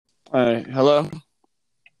Hello?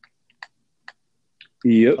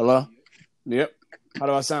 Yep. Hello? Yep. How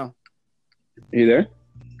do I sound? You there?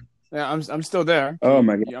 Yeah, I'm still there. Can Oh you,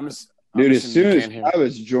 my God. I'm Dude, as assuming you soon as can't hear me.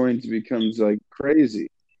 Travis joins, it becomes like crazy.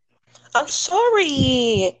 I'm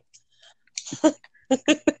sorry.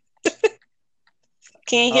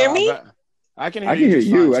 Can you hear I me? bet I can hear I can you hear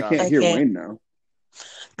just fine, you. I can't Charles. hear Okay. Wayne now.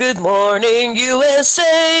 Good morning,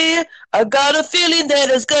 USA. I got a feeling that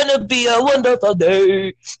it's gonna be a wonderful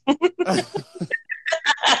day.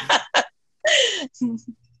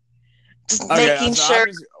 Just Okay, making so sure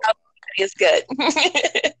it's good.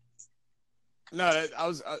 I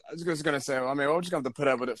was just gonna say. I mean, we're just gonna have to put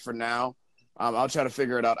up with it for now. I'll try to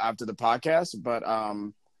figure it out after the podcast. But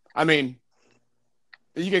I mean,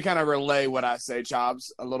 you can kind of relay what I say,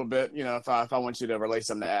 Chops, a little bit. You know, if I want you to relay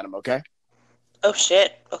something to Adam, okay? Oh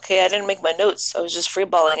shit. Okay, I didn't make my notes. I was just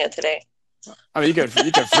freeballing it today. I mean, you could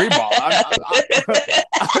free ball.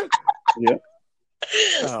 Yeah.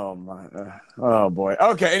 Oh my! Oh boy.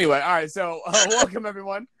 Okay. Anyway, all right. So, welcome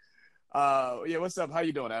everyone. Yeah. What's up? How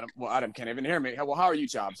you doing, Adam? Well, Adam can't even hear me. Well, how are you,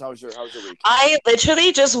 Chops? How's your week? I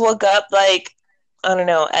literally just woke up like I don't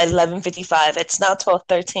know at 11:55. It's now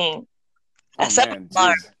 12:13. I Oh set an man,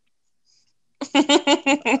 alarm. jeez.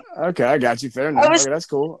 Okay, I got you. Fair I enough. was Okay, that's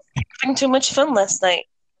cool. having too much fun last night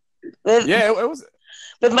with Yeah, it was.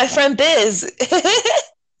 with my friend Biz.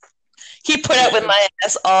 He put Yeah, up with my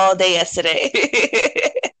ass all day yesterday.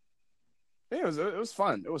 it was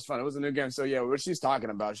fun. It was fun. It was a new game. So yeah, what she's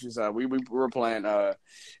talking about, she's we were playing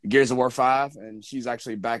Gears of War 5, and she's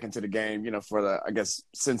actually back into the game. You know, for the I guess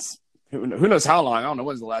since who knows how long. I don't know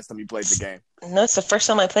when's the last time you played the game. No, it's the first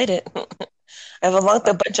time I played it. I've unlocked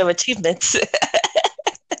a bunch of achievements.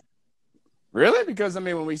 Really? Because I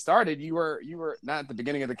mean, when we started, you were not at the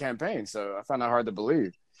beginning of the campaign, so I found that hard to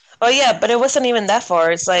believe. Oh yeah, but it wasn't even that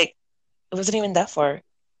far. It's like it wasn't even that far.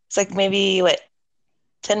 It's like maybe what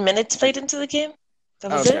 10 minutes played into the game.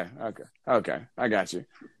 That was it. Okay. I got you.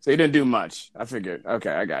 So you didn't do much. I figured.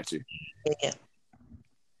 Okay, I got you. Yeah.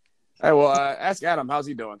 Hey, well, ask Adam how's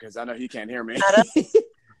he doing because I know he can't hear me. Adam,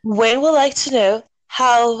 Wayne would like to know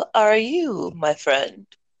how are you, my friend?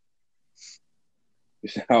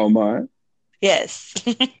 How am I? Yes.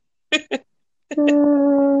 I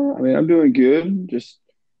mean, I'm doing good. Just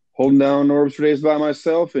holding down Orbs for Days by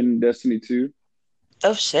myself in Destiny 2.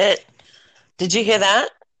 Oh shit. Did you hear that?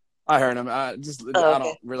 I heard him. Oh, I okay.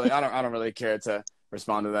 I don't really care to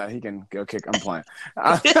respond to that. He can go kick. I'm playing.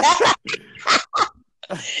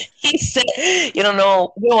 He said, "You don't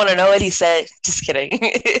know. You don't want to know what he said." Just kidding.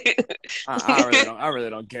 I really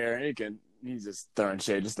don't care. He's just throwing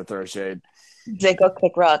shade, just to throw shade. They go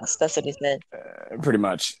kick rocks. That's what he said. Pretty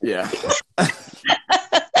much, yeah. He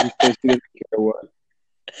says he doesn't care what.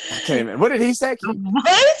 Okay, man. What did he say?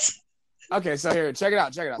 What? Okay, so here, check it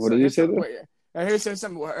out. What So did he here's say something. though? Wait, here's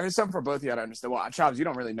something for both of you to understand. Well, Travis, you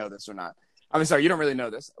don't really know this or not. I mean, sorry, you don't really know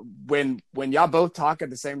this. When y'all both talk at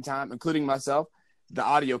the same time, including myself, the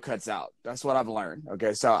audio cuts out. That's what I've learned.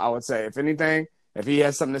 Okay, so I would say, if anything, if he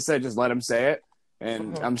has something to say, just let him say it,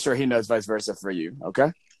 and I'm sure he knows vice versa for you.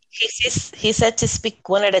 Okay. He said to speak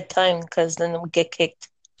one at a time because then we get kicked.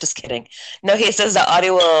 Just kidding. No, he says the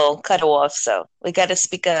audio will cut off, so we got to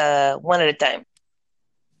speak one at a time.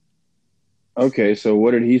 Okay, so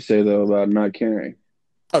what did he say though about not caring?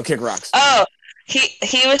 Oh, kick rocks. Oh,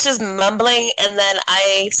 he was just mumbling, and then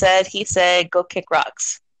he said, "Go kick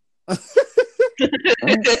rocks."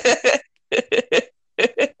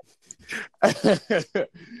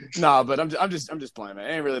 No, but I'm just playing, man.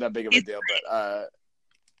 It ain't really that big of a deal. But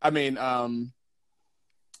I mean,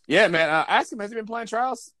 yeah, man. Ask him, has he been playing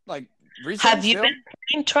trials like recently? Have you been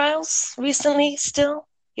playing trials recently? Still,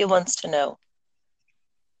 he wants to know.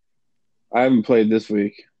 I haven't played this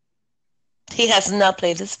week. He has not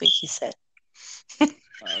played this week. He said.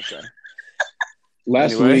 Okay.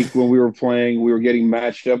 Last week when we were playing, we were getting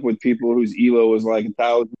matched up with people whose elo was like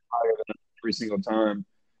 1,000 higher than every single time.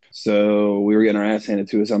 So we were getting our ass handed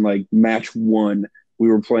to us. On like match 1, we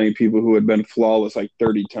were playing people who had been flawless like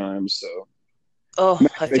 30 times. So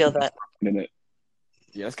I feel that. In it.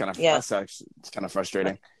 Yeah, that's kind of it's kind of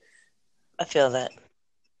frustrating. I feel that.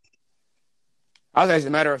 I was actually, as a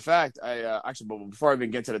matter of fact, but before I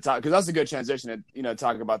even get to the topic, because that's a good transition to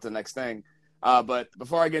talk about the next thing. But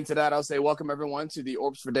before I get into that, I'll say welcome everyone to the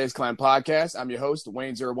Orbs for Days Clan podcast. I'm your host,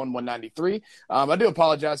 Wayne01193. I do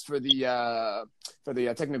apologize for the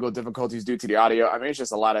technical difficulties due to the audio. I mean, it's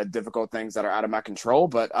just a lot of difficult things that are out of my control,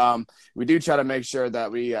 but we do try to make sure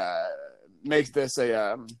that we make this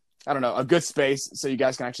a good space so you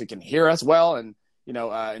guys can hear us well and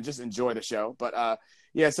and just enjoy the show. But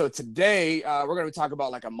Yeah, so today we're going to talk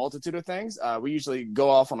about like a multitude of things. We usually go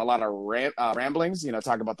off on a lot of ramblings,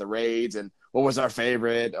 talk about the raids and what was our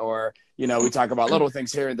favorite, or, we talk about little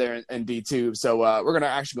things here and there in D2. So we're going to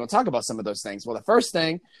actually go talk about some of those things. Well, the first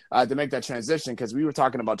thing to make that transition, because we were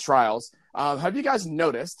talking about trials, have you guys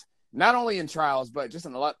noticed, not only in trials, but just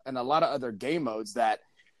in a lot of other game modes, that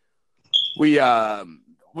we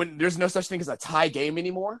when there's no such thing as a tie game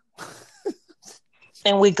anymore?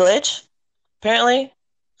 And we glitch, apparently.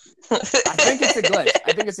 I think it's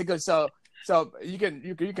a glitch. So you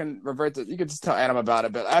can revert to, you can just tell Adam about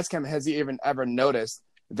it, but ask him, has he even ever noticed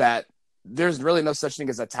that there's really no such thing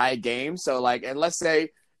as a tie game? So like, and let's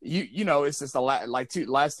say it's just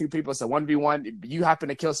last two people, so 1v1, you happen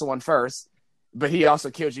to kill someone first, but he also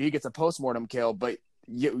kills you. He gets a postmortem kill, but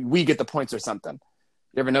we get the points or something.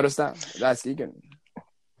 You ever notice that? That's you can.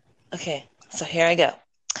 Okay, so here I go.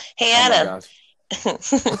 Hey, Adam.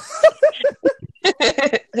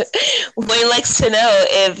 Wayne likes to know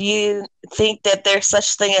if you think that there's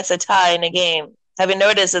such thing as a tie in a game. Have you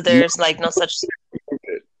noticed that there's like no such?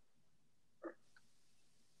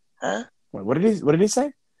 Huh? Wait, what did he say?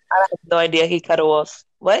 I have no idea. He cut it off.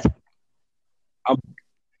 What?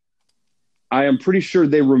 I am pretty sure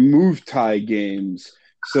they removed tie games,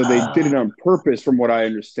 so they did it on purpose. From what I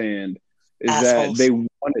understand, is assholes. that they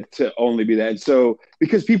wanted to only be that. So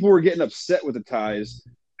because people were getting upset with the ties,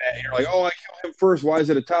 and you're like, "Oh, I killed him first. Why is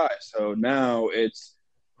it a tie?" So now it's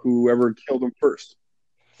whoever killed him first.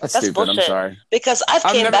 That's stupid. Bullshit. I'm sorry. Because I've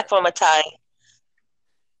came back from a tie.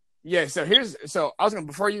 Yeah, so I was gonna,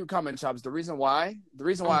 before you comment, Chops, the reason why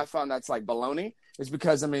I found that's like baloney is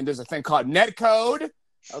because there's a thing called netcode.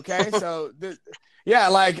 Okay, so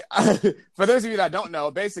for those of you that don't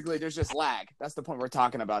know, basically there's just lag. That's the point we're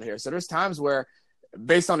talking about here. So there's times where,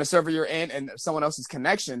 based on the server you're in and someone else's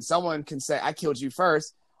connection, someone can say I killed you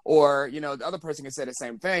first, or the other person can say the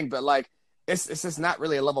same thing, but like it's just not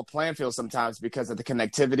really a level playing field sometimes because of the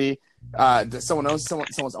connectivity,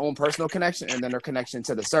 someone's own personal connection and then their connection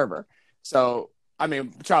to the server. So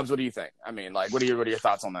Chops, what do you think? What are your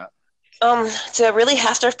thoughts on that? Do I really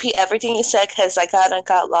have to repeat everything you said? Because I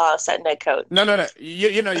got lost at netcode. No.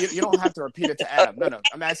 You don't have to repeat it to Adam. No.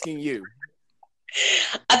 I'm asking you.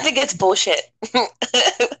 I think it's bullshit.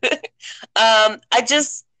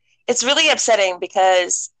 It's really upsetting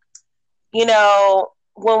because,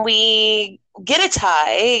 when we get a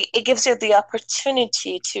tie, it gives you the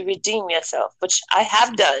opportunity to redeem yourself, which I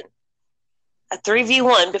have done a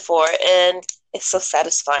 3v1 before, and it's so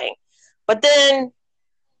satisfying. But then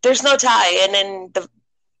there's no tie, and then the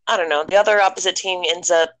other opposite team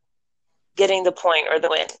ends up getting the point or the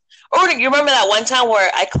win. Or you remember that one time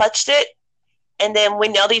where I clutched it, and then we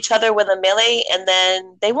nailed each other with a melee, and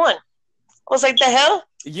then they won. I was like, the hell?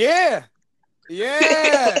 Yeah.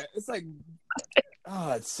 It's like,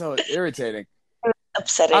 oh, it's so irritating.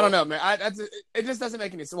 Upsetting. I don't know, man. It just doesn't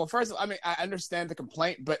make any sense. Well, first of all, I understand the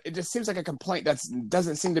complaint, but it just seems like a complaint that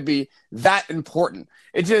doesn't seem to be that important.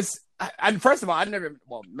 It just, first of all,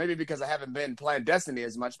 maybe because I haven't been playing Destiny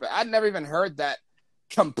as much, but I'd never even heard that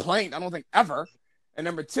complaint. I don't think ever. And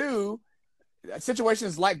number two,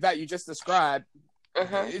 situations like that you just described,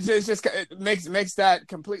 it makes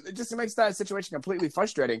that situation completely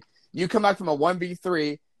frustrating. You come back from a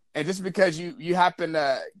 1v3, and just because you happen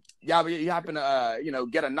to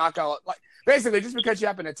get a knockout, like basically just because you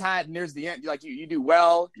happen to tie it near the end, you do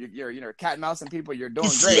well, you're cat and mouse and people, you're doing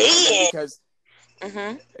great because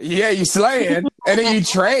you slaying, and then you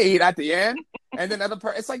trade at the end, and then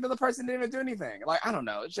it's like the other person didn't even do anything. Like, I don't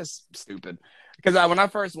know, it's just stupid. Because when I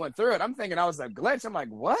first went through it, I'm thinking I was a glitch. I'm like,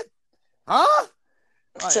 what? Huh?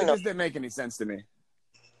 It just didn't make any sense to me.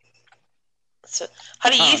 So, how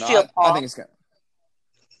do you feel, Paul? I think it's good.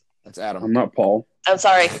 That's Adam. I'm not Paul. I'm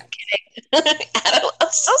sorry. Adam,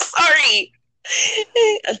 I'm so sorry.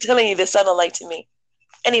 I'm telling you, this sounded like to me.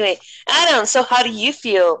 Anyway, Adam, so how do you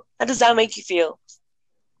feel? How does that make you feel?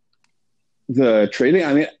 The trading?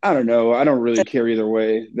 I don't know. I don't really care either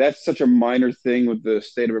way. That's such a minor thing with the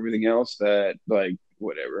state of everything else that, like,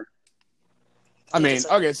 whatever. Okay,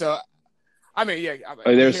 so, yeah.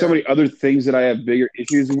 There's so many other things that I have bigger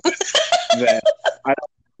issues with that I don't.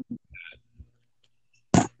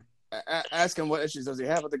 Ask him what issues does he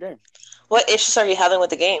have with the game. What issues are you having with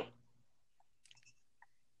the game?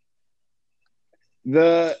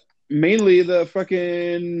 Mainly the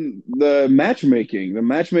matchmaking. The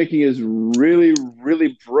matchmaking is really,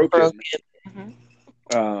 really broken.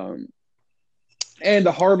 And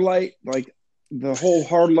the hard light, like the whole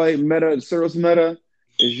hard light meta, Cerberus meta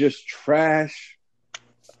is just trash.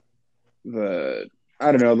 The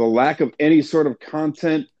lack of any sort of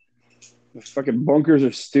content. The fucking bunkers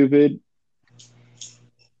are stupid.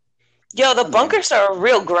 Yo, the bunkers are a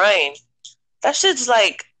real grind. That shit's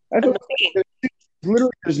like annoying.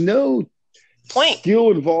 Literally, there's no point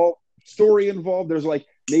skill involved, story involved. There's like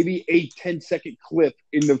maybe a 10-second clip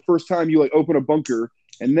in the first time you like open a bunker,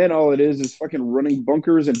 and then all it is fucking running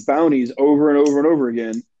bunkers and bounties over and over and over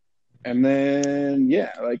again. And then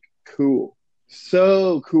like cool.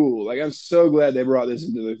 So cool. Like I'm so glad they brought this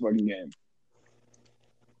into the fucking game.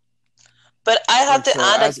 But I have to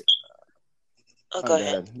add go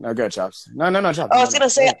ahead. No, go Chops. No, Chops. I was gonna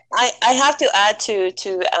say I have to add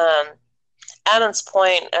to Adam's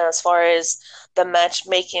point as far as the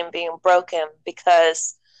matchmaking being broken,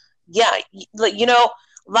 because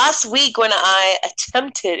last week when I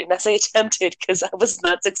attempted, and I say attempted because I was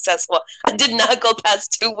not successful, I did not go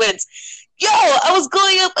past 2 wins. I was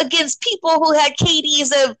going up against people who had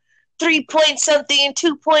KDs of 3 point something,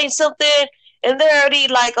 2 point something, and they're already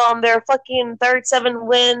like on their fucking third 7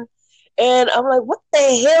 win. And I'm like, what the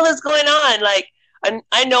hell is going on? Like,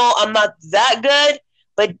 I know I'm not that good,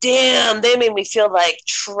 but damn, they made me feel like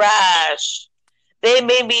trash. They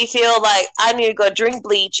made me feel like I need to go drink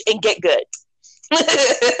bleach and get good.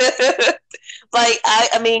 Like,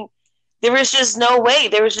 I mean, there was just no way.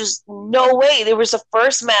 There was the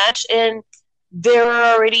first match, and they were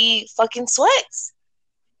already fucking sweats.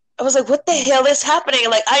 I was like, what the hell is happening?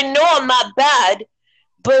 Like, I know I'm not bad,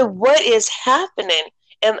 but what is happening?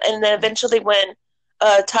 And then eventually when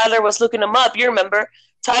Tyler was looking him up, you remember,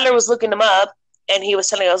 Tyler was looking him up, and he was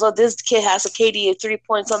telling us, oh, this kid has a KD of 3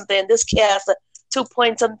 point something, this kid has a 2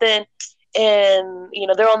 point something, and,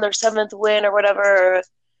 they're on their 7th win or whatever.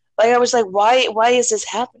 Like, I was like, why is this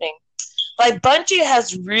happening? Like, Bungie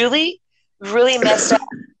has really, really messed up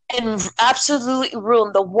and absolutely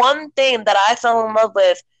ruined the one thing that I fell in love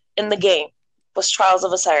with in the game was Trials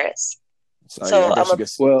of Osiris. Part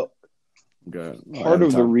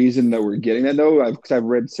of the reason that we're getting that, though, because I've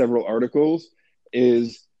read several articles,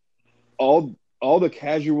 is all the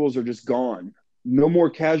casuals are just gone. No more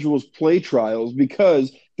casuals play Trials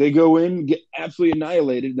because they go in, get absolutely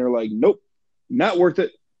annihilated, and they're like, nope, not worth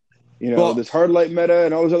it. This hard light meta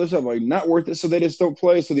and all this other stuff, like, not worth it, so they just don't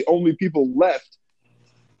play. So the only people left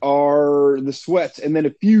are the sweats, and then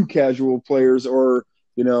a few casual players or,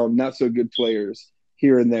 not so good players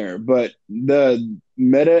here and there. But the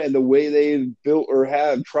meta and the way they've built or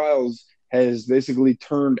have Trials has basically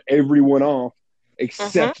turned everyone off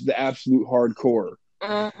except the absolute hardcore.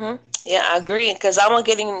 Yeah, I agree, because I'm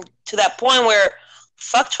getting to that point where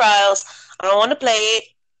fuck Trials. I don't want to play it.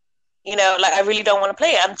 Like, I really don't want to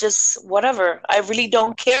play it. I'm just whatever. I really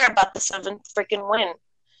don't care about the 7th freaking win.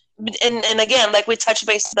 And again, like we touched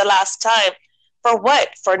base the last time, for what?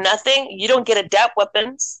 For nothing? You don't get adept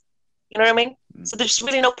weapons. You know what I mean? So there's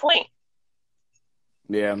really no point.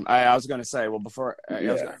 Yeah, I was gonna say. Well, before I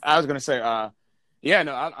was gonna say,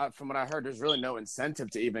 from what I heard, there's really no incentive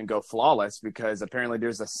to even go flawless, because apparently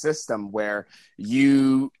there's a system where if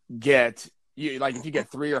you get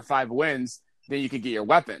 3 or 5 wins, then you could get your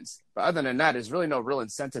weapons. But other than that, there's really no real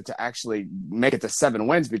incentive to actually make it to 7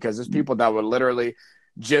 wins, because there's people that would literally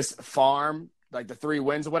just farm like the 3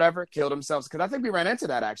 wins or whatever, kill themselves. Because I think we ran into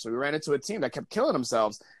that, actually. We ran into a team that kept killing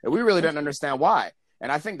themselves, and we really didn't understand why. And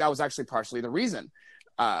I think that was actually partially the reason.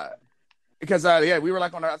 Because we were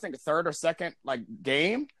like on, I think, a 3rd or 2nd like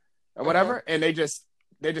game or whatever, and they just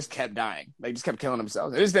kept dying. They just kept killing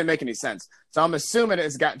themselves. It just didn't make any sense. So I'm assuming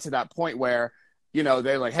it's gotten to that point where,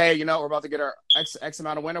 they're like, hey, we're about to get our X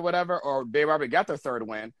amount of win or whatever, or they've already got their 3rd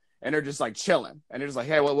win, and they're just like chilling, and they're just like,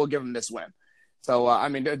 hey, well, we'll give them this win. So I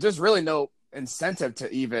mean, there's really no incentive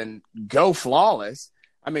to even go flawless.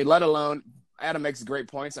 I mean, let alone, Adam makes great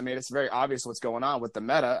points. I mean, it's very obvious what's going on with the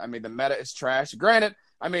meta. I mean, the meta is trash. Granted,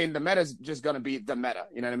 I mean, the meta is just going to be the meta.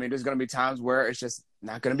 You know what I mean? There's going to be times where it's just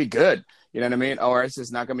not going to be good. You know what I mean? Or it's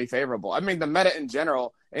just not going to be favorable. I mean, the meta in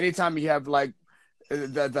general, anytime you have like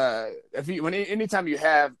anytime you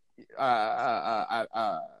have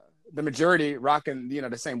the majority rocking,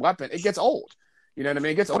 the same weapon, it gets old. You know what I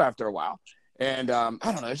mean? It gets old after a while. And I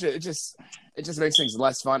don't know, it just makes things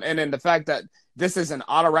less fun. And then the fact that this is an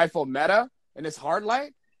auto rifle meta and it's hard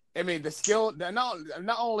light, I mean, the skill, not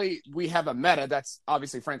only we have a meta that's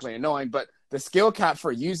obviously frankly annoying, but the skill cap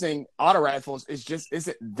for using auto rifles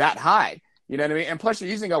isn't that high. You know what I mean? And plus you're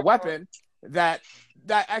using a weapon that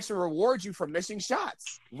actually rewards you for missing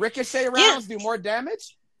shots. Ricochet rounds do more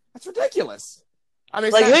damage. That's ridiculous. I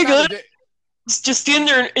mean, like, hey, good. Just stand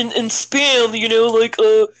there and spam, like,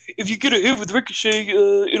 if you get a hit with Ricochet,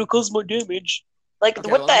 it'll cause more damage. Like,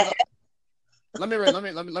 okay, what the heck?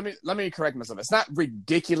 Let me correct myself. It's not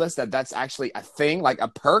ridiculous that that's actually a thing, like a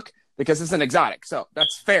perk, because it's an exotic. So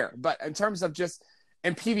that's fair. But in terms of just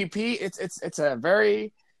in PvP, it's a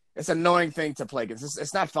very it's an annoying thing to play against.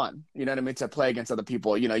 It's not fun, you know what I mean, to play against other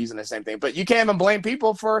people, using the same thing. But you can't even blame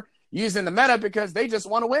people for using the meta because they just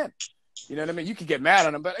want to win. You know what I mean? You could get mad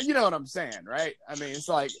on them, but you know what I'm saying, right? I mean, it's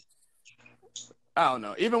like, I don't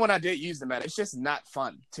know. Even when I did use the meta, it's just not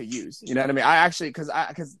fun to use. You know what I mean? I actually,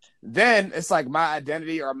 because then it's like my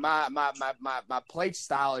identity or my play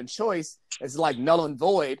style and choice is like null and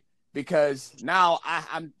void because now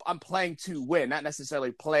I'm playing to win, not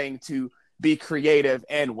necessarily playing to be creative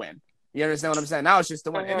and win. You understand what I'm saying? Now it's just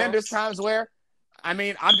to win. And then there's times where, I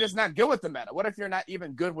mean, I'm just not good with the meta. What if you're not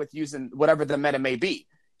even good with using whatever the meta may be,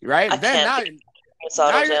 right? Now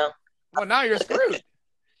you're screwed.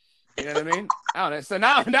 You know what I mean? I don't know. So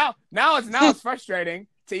now it's frustrating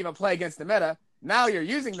to even play against the meta. Now you're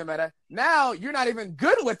using the meta. Now you're not even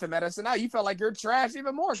good with the meta. So now you feel like you're trash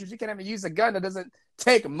even more because you can't even use a gun that doesn't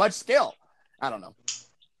take much skill. I don't know.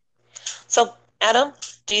 So, Adam,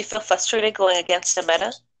 do you feel frustrated going against the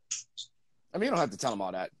meta? I mean, you don't have to tell him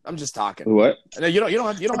all that. I'm just talking. What? No, you don't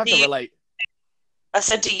have to relate. I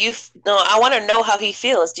said, I want to know how he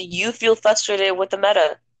feels. Do you feel frustrated with the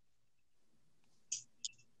meta?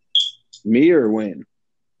 Me or Wayne?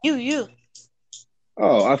 You.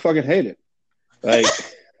 Oh, I fucking hate it. Like,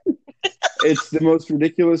 it's the most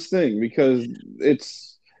ridiculous thing because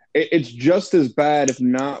it's just as bad, if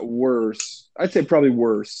not worse. I'd say probably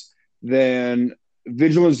worse than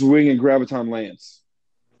Vigilance Wing and Graviton Lance.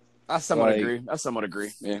 I somewhat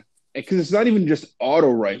agree. Yeah, because it's not even just auto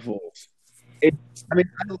rifles. I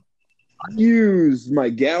use my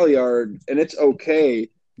Galliard and it's okay,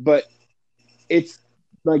 but it's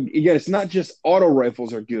like, again, it's not just auto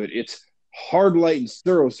rifles are good. It's Hard Light and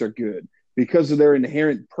Suros are good because of their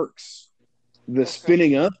inherent perks. The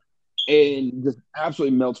spinning up and just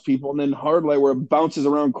absolutely melts people. And then Hard Light, where it bounces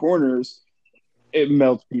around corners, it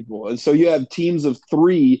melts people. And so you have teams of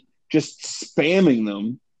 3 just spamming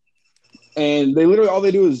them. And they literally, all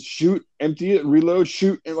they do is shoot, empty it, reload,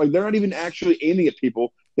 shoot. And like, they're not even actually aiming at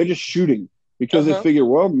people. They're just shooting because they figure,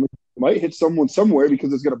 well, it might hit someone somewhere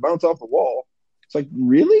because it's going to bounce off the wall. It's like,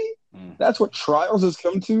 really? That's what Trials has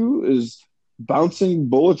come to, is bouncing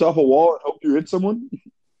bullets off a wall and hope you hit someone?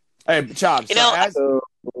 Hey, Chops. So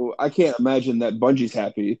I can't imagine that Bungie's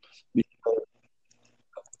happy,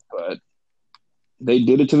 but they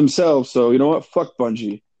did it to themselves. So you know what? Fuck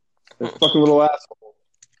Bungie. They're fucking little assholes.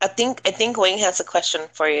 I think Wayne has a question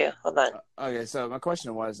for you. Hold on. Okay, so my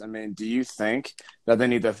question was, I mean, do you think that they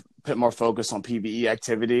need to put more focus on PvE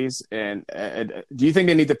activities, and do you think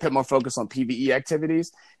they need to put more focus on PvE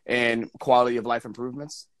activities and quality of life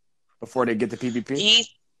improvements before they get to PvP?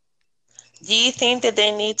 Do you think that they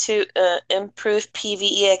need to improve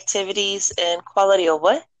PvE activities and quality of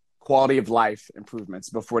what? Quality of life improvements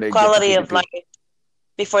before they quality get to PvP. of life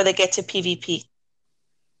before they get to PvP.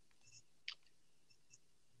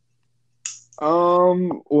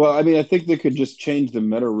 Well, I mean, I think they could just change the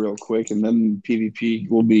meta real quick, and then PvP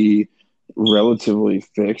will be relatively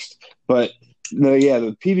fixed. But no, yeah,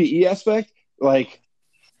 the PvE aspect, like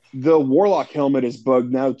the Warlock helmet is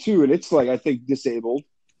bugged now too, and it's like, I think, disabled.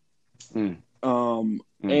 And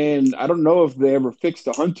I don't know if they ever fixed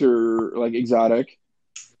the Hunter like exotic.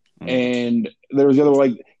 And there was the other,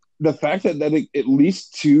 like, the fact that at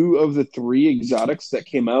least 2 of the 3 exotics that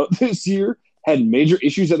came out this year had major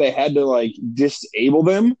issues that they had to like disable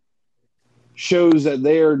them shows that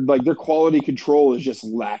they're like, their quality control is just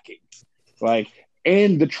lacking. Like,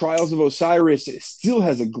 and the Trials of Osiris still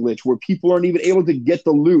has a glitch where people aren't even able to get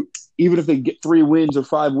the loot, even if they get 3 wins or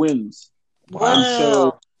 5 wins. Wow.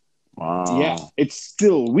 So, yeah, it's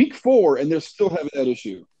still week 4 and they're still having that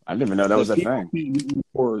issue. I didn't even know that was a thing.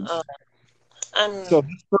 So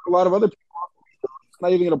for a lot of other people, I'm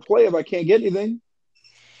not even going to play if I can't get anything.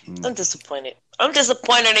 I'm disappointed. I'm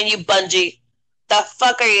disappointed in you, Bungie. The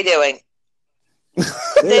fuck are you doing?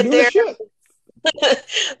 They're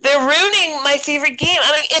ruining my favorite game.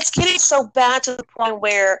 I mean, it's getting so bad to the point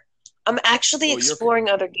where I'm actually exploring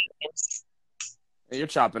other games. You're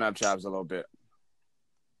chopping up Chops a little bit.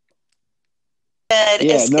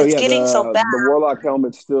 It's getting so bad. The Warlock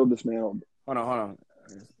helmet's still dismantled. Hold on.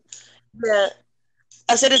 Yeah.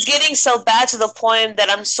 I said it's getting so bad to the point that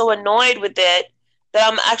I'm so annoyed with it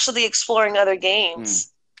that I'm actually exploring other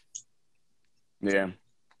games. Yeah.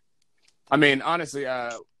 I mean, honestly,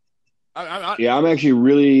 I'm actually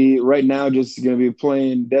really right now just going to be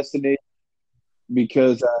playing Destiny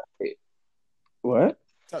because what?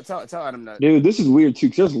 Tell Adam that. Dude, this is weird too,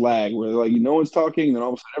 because there's lag where like no one's talking, and then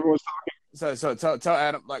all of a sudden everyone's talking. So tell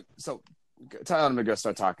Adam tell Adam to go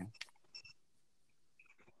start talking.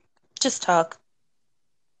 Just talk.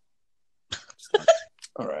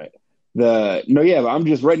 All right. But I'm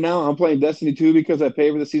just right now. I'm playing Destiny 2 because I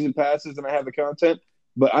pay for the season passes and I have the content.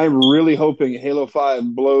 But I'm really hoping Halo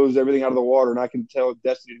 5 blows everything out of the water and I can tell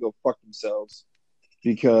Destiny to go fuck themselves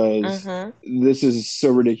because this is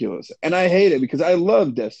so ridiculous. And I hate it because I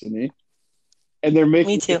love Destiny, and they're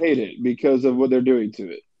making me hate it because of what they're doing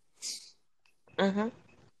to it. All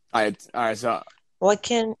right. So what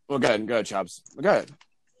can? Well, go ahead, Chops. Go ahead.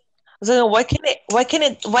 So why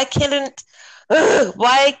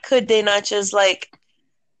could they not just like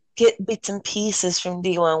get bits and pieces from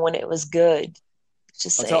D1 when it was good?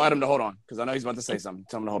 Just I'll tell Adam to hold on because I know he's about to say something.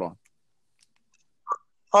 Tell him to hold on.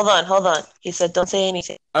 Hold on. He said, "Don't say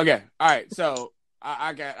anything." Okay. All right. So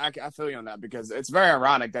I feel you on that because it's very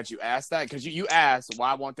ironic that you asked that because you asked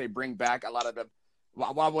why won't they bring back a lot of the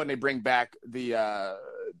why wouldn't they bring back the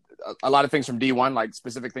a lot of things from D1, like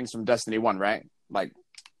specific things from Destiny 1, right? Like,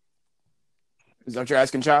 is that what you're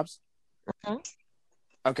asking, Chops?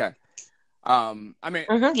 Okay. I mean,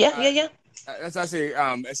 yeah. It's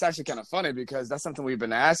actually kind of funny because that's something we've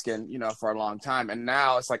been asking, for a long time, and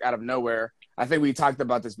now it's like out of nowhere. I think we talked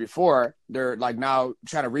about this before. They're like now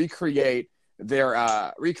trying to recreate their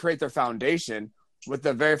foundation with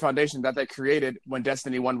the very foundation that they created when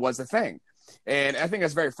Destiny 1 was a thing. And I think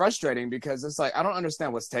it's very frustrating because it's like I don't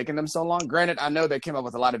understand what's taking them so long. Granted, I know they came up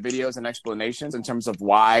with a lot of videos and explanations in terms of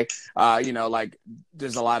why, like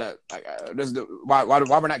there's a lot of why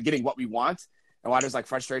we're not getting what we want and why there's like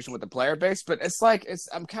frustration with the player base. But it's like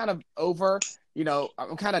I'm kind of over.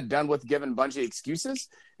 I'm kind of done with giving Bungie excuses,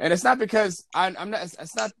 and it's not because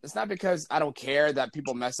it's not because I don't care that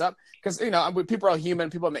people mess up because people are human,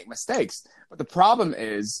 people make mistakes. But the problem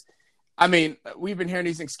is, I mean, we've been hearing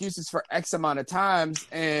these excuses for X amount of times,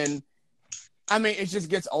 and I mean, it just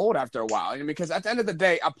gets old after a while. Because at the end of the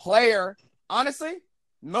day, a player, honestly,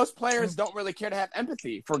 most players don't really care to have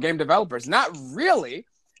empathy for game developers. Not really,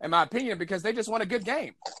 in my opinion, because they just want a good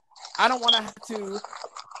game. I don't want to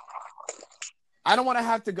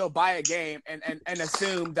have to go buy a game and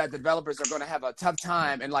assume that developers are going to have a tough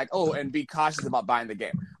time and be cautious about buying the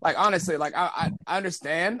game. Like, honestly, like I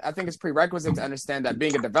understand. I think it's prerequisite to understand that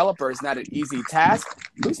being a developer is not an easy task.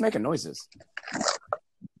 Who's making noises?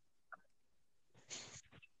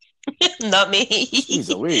 Not me. Jeez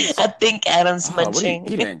Louise. I think Adam's munching.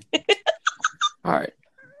 What are you eating? All right.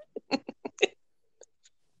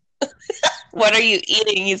 What are you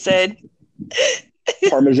eating? You said.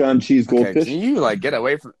 Parmesan cheese goldfish. Can you get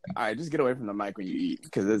away from? All right, just get away from the mic when you eat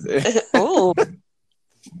because it's. Oh.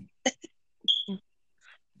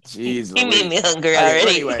 Jeez, you made me hungry already.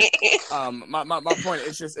 Anyway, my point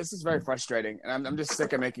is it's just very frustrating, and I'm just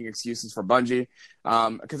sick of making excuses for Bungie,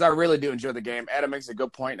 because I really do enjoy the game. Adam makes a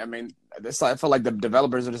good point. I mean, I feel like the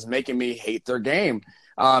developers are just making me hate their game.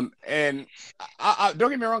 And I don't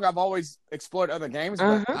get me wrong, I've always explored other games,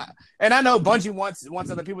 but and I know Bungie wants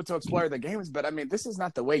other people to explore the games, but I mean, this is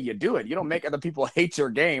not the way you do it. You don't make other people hate your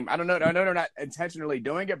game. I know they're not intentionally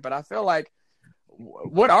doing it, but I feel like,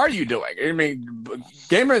 what are you doing? I mean,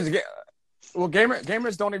 gamers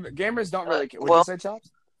don't really. What you say,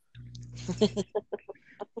 Chops?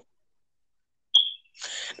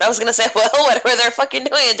 I was gonna say, well, whatever they're fucking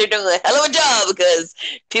doing, they're doing a hell of a job because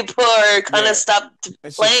people are kind of stopped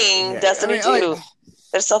playing Destiny 2.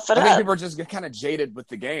 They're so fed up. I think people are just kind of jaded with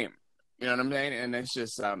the game. You know what I'm saying? And it's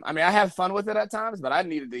just, I mean, I have fun with it at times, but I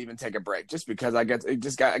needed to even take a break just because I got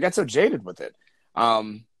so jaded with it. I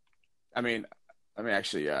mean, let me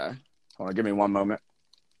actually, hold on, give me one moment.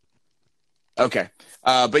 Okay.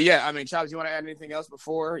 But yeah, I mean, Chops, you want to add anything else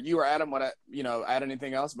before you or Adam want to, add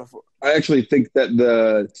anything else before? I actually think that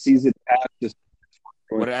the season pass just.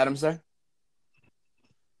 What did Adam say?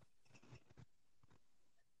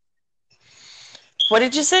 What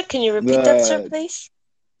did you say? Can you repeat that, sir, please?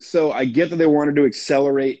 So I get that they wanted to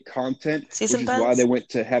accelerate content, season which pass? is why they went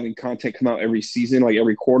to having content come out every season, like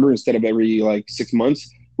every quarter instead of every 6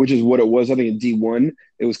 months, which is what it was. I think in D1,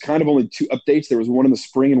 it was kind of only 2 updates. There was one in the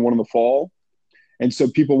spring and one in the fall. And so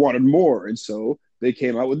people wanted more. And so they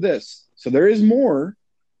came out with this. So there is more,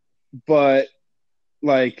 but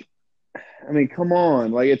I mean, come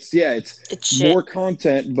on. It's more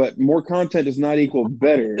content, but more content does not equal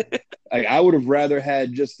better. I would have rather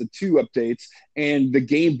had just the 2 updates and the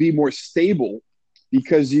game be more stable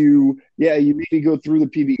because you maybe go through the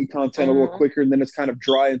PvE content a little quicker and then it's kind of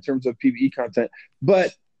dry in terms of PvE content.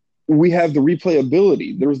 But we have the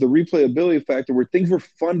replayability. There was the replayability factor where things were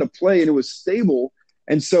fun to play and it was stable.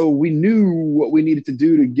 And so we knew what we needed to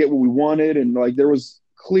do to get what we wanted. And there was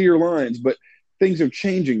clear lines, but things are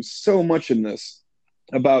changing so much in this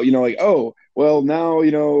about, now,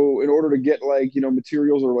 in order to get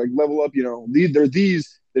materials or level up, there are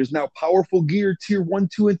these There's now powerful gear, tier 1,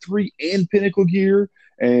 2, and 3, and pinnacle gear,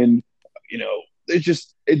 and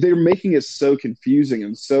they're making it so confusing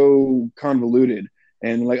and so convoluted.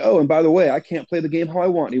 And like, oh, and by the way, I can't play the game how I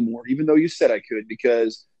want anymore, even though you said I could,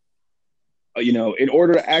 because in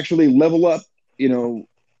order to actually level up,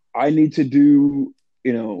 I need to do,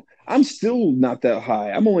 I'm still not that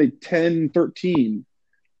high. I'm only 10, 13.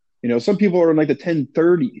 Some people are in like the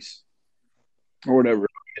 1030s or whatever.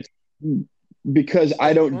 Because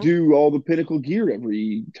I don't do all the pinnacle gear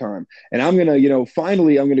every time. And I'm going to,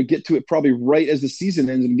 finally, I'm going to get to it probably right as the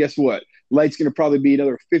season ends. And guess what? Light's going to probably be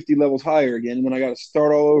another 50 levels higher again. And then I got to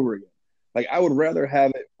start all over again. Like, I would rather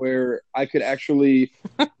have it where I could actually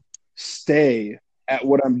stay at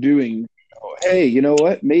what I'm doing. Hey, you know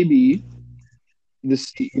what? Maybe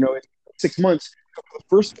this, in 6 months, for the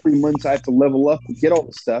first 3 months, I have to level up and get all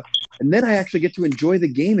the stuff. And then I actually get to enjoy the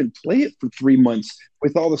game and play it for 3 months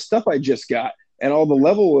with all the stuff I just got and all the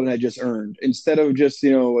level that I just earned, instead of just,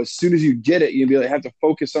 as soon as you get it, you have to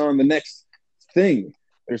focus on the next thing.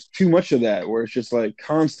 There's too much of that where it's just like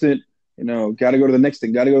constant, got to go to the next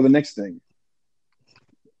thing, got to go to the next thing.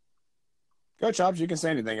 Go, Chops. You can say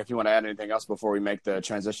anything if you want to add anything else before we make the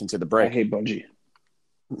transition to the break. I hate Bungie.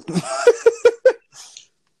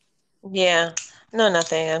 Yeah. No,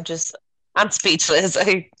 nothing. I'm speechless.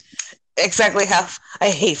 Exactly how I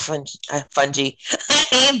hate Fungi. I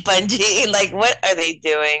hate Bungie. Like, what are they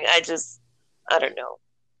doing? I don't know.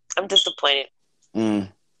 I'm disappointed.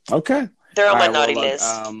 Okay. They're on my naughty list.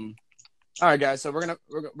 All right, guys. So we're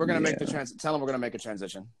gonna make the transition. Tell them we're gonna make a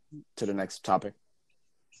transition to the next topic.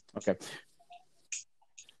 Okay.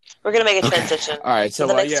 We're gonna make a transition. All right. So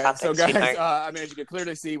topic, So guys, as you can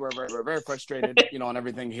clearly see, we're very frustrated, on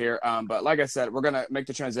everything here. But like I said, we're gonna make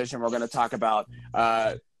the transition. We're gonna talk about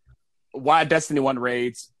why Destiny 1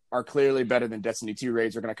 raids are clearly better than Destiny 2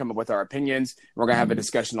 raids. We're gonna come up with our opinions. We're gonna have a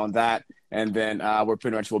discussion on that, and then we're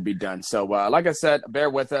pretty much will be done. So like I said,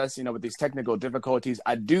 bear with us. With these technical difficulties,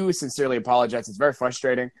 I do sincerely apologize. It's very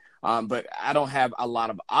frustrating. But I don't have a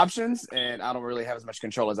lot of options, and I don't really have as much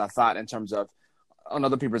control as I thought in terms of on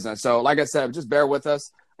other people's end. So like I said, just bear with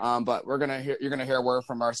us. But you're gonna hear a word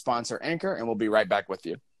from our sponsor, Anchor, and we'll be right back with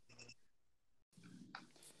you.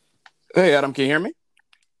 Hey, Adam, can you hear me?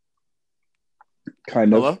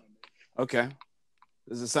 Kind of. Hello? Okay.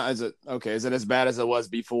 Is it okay? Is it as bad as it was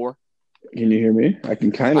before? Can you hear me? I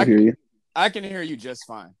can kind of hear you. I can hear you just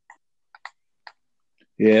fine.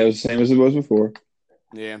 Yeah, it was the same as it was before.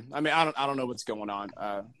 Yeah. I mean, I don't know what's going on.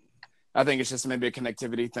 I think it's just maybe a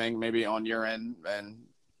connectivity thing, maybe on your end and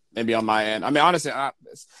maybe on my end. I mean, honestly,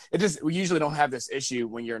 we usually don't have this issue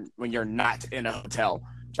when you're not in a hotel.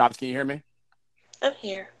 Chops, can you hear me? I'm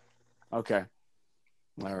here. Okay.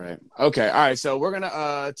 All right. Okay. All right. So we're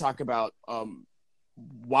gonna talk about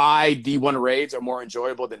why D1 raids are more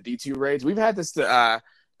enjoyable than D2 raids. We've had this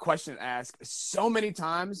question asked so many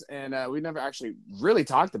times, and we never actually really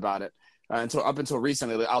talked about it until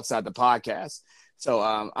recently outside the podcast. So,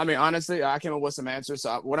 I mean, honestly, I came up with some answers.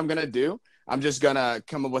 So what I'm going to do, I'm just going to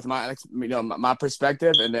come up with my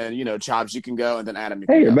perspective, and then, Chops, you can go, and then Adam, you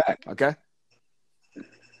can go. You're back. Okay.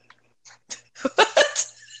 What?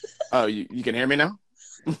 Oh, you can hear me now?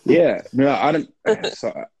 Yeah. No, I don't.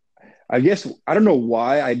 So I guess, I don't know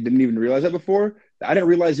why I didn't even realize that before. I didn't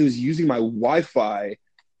realize it was using my Wi-Fi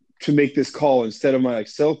to make this call instead of my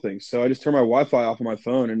cell thing. So I just turned my Wi-Fi off on my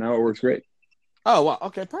phone, and now it works great. Oh, wow.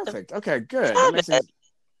 Okay, perfect. Okay, good. That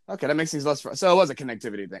makes things less. So it was a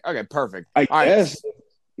connectivity thing. Okay, perfect. I guess. Right.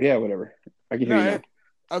 Yeah, whatever. I can hear you now.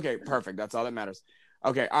 Okay, perfect. That's all that matters.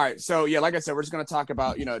 Okay, all right. So, yeah, like I said, we're just going to talk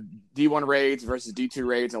about, D1 raids versus D2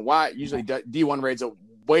 raids and why usually D1 raids are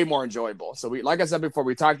way more enjoyable. So, like I said before,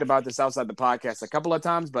 we talked about this outside the podcast a couple of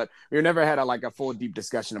times, but we never had a full deep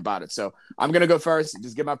discussion about it. So, I'm going to go first,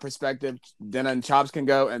 just give my perspective. Then Chops can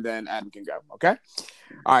go, and then Adam can go. Okay?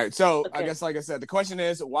 All right. So, okay. I guess, like I said, the question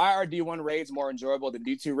is, why are D1 raids more enjoyable than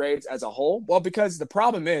D2 raids as a whole? Well, because the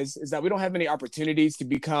problem is that we don't have many opportunities to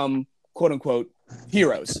become, quote unquote,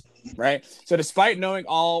 heroes, right? So despite knowing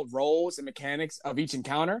all roles and mechanics of each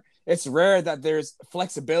encounter, it's rare that there's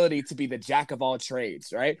flexibility to be the jack of all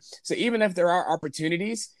trades, right? So even if there are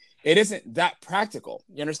opportunities, it isn't that practical.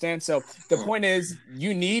 You understand? So the point is,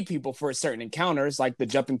 you need people for certain encounters, like the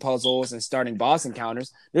jumping puzzles and starting boss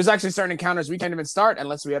encounters. There's actually certain encounters we can't even start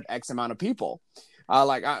unless we have X amount of people.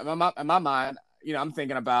 In my mind, I'm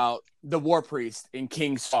thinking about the War Priest in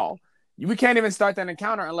King's Fall. We can't even start that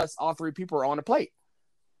encounter unless all three people are on the plate.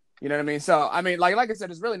 You know what I mean? So, I mean, like I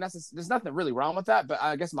said, there's nothing really wrong with that. But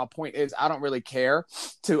I guess my point is, I don't really care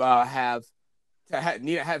to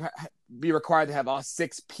be required to have all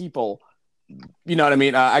 6 people. You know what I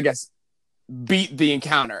mean? I guess beat the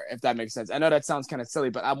encounter, if that makes sense. I know that sounds kind of silly,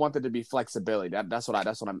 but I want there to be flexibility. That's what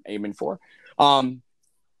I'm aiming for. Now,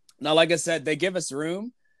 like I said, they give us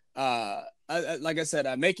room. Like I said,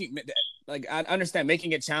 I understand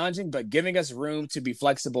making it challenging, but giving us room to be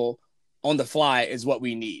flexible on the fly is what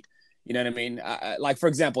we need. You know what I mean? Like, for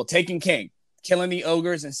example, taking King, killing the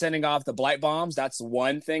ogres and sending off the blight bombs. That's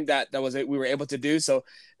one thing that we were able to do. So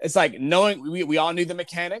it's like knowing we all knew the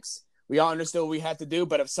mechanics. We all understood what we had to do.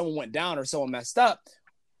 But if someone went down or someone messed up,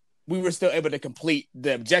 we were still able to complete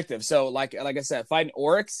the objective. So like I said, fighting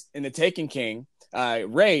Oryx in the Taken King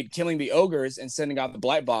raid, killing the ogres and sending out the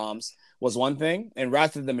blight bombs was one thing. And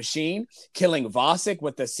Wrath of the Machine, killing Vosik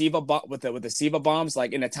with the Siva with the Siva bombs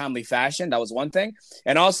like in a timely fashion, that was one thing.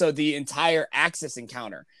 And also the entire Axis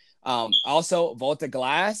encounter. Also Volta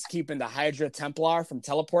Glass, keeping the Hydra Templar from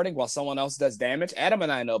teleporting while someone else does damage. Adam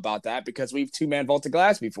and I know about that because we've 2-man Volta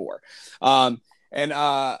Glass before. And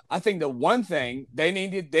I think the one thing they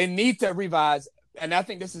need to revise, and I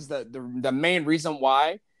think this is the main reason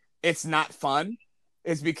why it's not fun,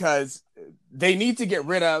 is because they need to get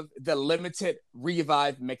rid of the limited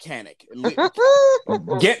revive mechanic. Here's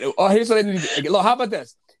what they need to do. Look, how about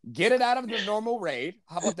this? Get it out of the normal raid.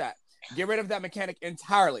 How about that? Get rid of that mechanic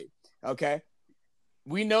entirely. Okay.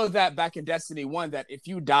 We know that back in Destiny 1 that if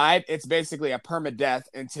you died, it's basically a permadeath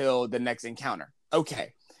until the next encounter.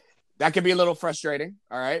 Okay. That can be a little frustrating.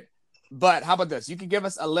 All right. But how about this? You can give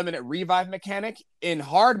us a limited revive mechanic in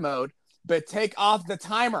hard mode, but take off the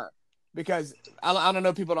timer. Because I don't know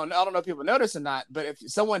if people notice or not, but if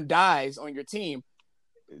someone dies on your team,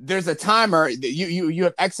 there's a timer. You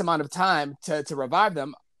have X amount of time to revive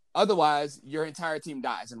them. Otherwise, your entire team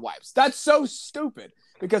dies and wipes. That's so stupid.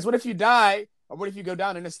 Because what if you die, or what if you go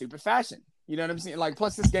down in a stupid fashion? You know what I'm saying? Like,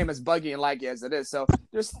 plus this game is buggy and laggy as it is. So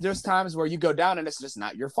there's times where you go down and it's just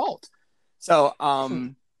not your fault. So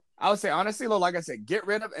I would say honestly, like I said, get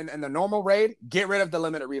rid of in the normal raid, get rid of the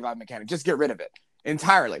limited revive mechanic. Just get rid of it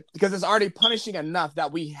entirely, because it's already punishing enough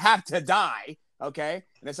that we have to die. Okay,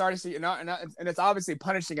 and it's already and it's obviously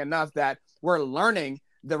punishing enough that we're learning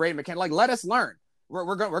the raid mechanic. Like, let us learn.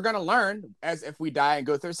 We're going to learn as if we die and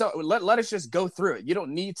go through. So let us just go through it. You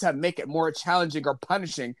don't need to make it more challenging or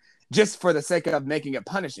punishing just for the sake of making it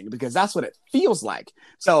punishing, because that's what it feels like.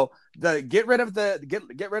 So get rid of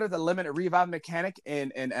the limited revive mechanic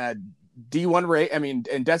in D1 raid. I mean,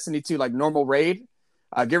 in Destiny 2, like normal raid,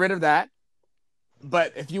 get rid of that.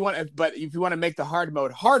 But if you want to make the hard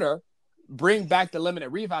mode harder, bring back the limited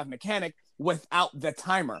revive mechanic without the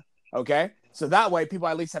timer. Okay. So that way people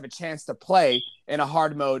at least have a chance to play in a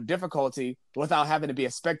hard mode difficulty without having to be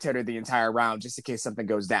a spectator the entire round, just in case something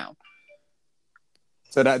goes down.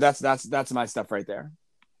 So that's my stuff right there.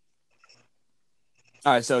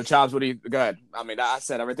 All right, so Chops, what do you go ahead? I mean, I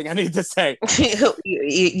said everything I need to say.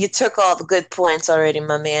 you took all the good points already,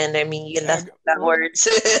 my man. I mean, you left that words.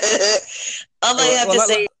 All I have to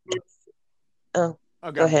say is, okay,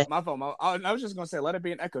 go ahead. My phone. I was just gonna say, let it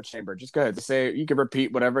be an echo chamber. Just go ahead. Just say, you can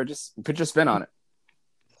repeat whatever. Just put your spin on it.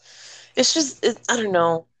 It's just, I don't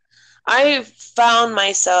know. I found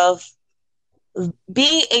myself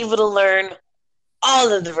being able to learn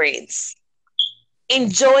all of the raids,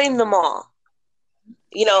 enjoying them all.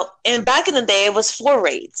 You know, and back in the day, it was 4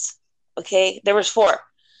 raids. Okay, there was 4.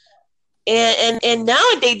 And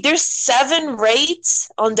nowadays, there's 7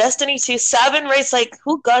 raids on Destiny 2. 7 raids. Like,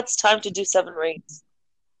 who got time to do 7 raids?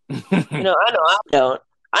 I know I don't.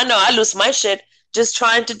 I know I lose my shit just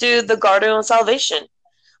trying to do the Guardian of Salvation.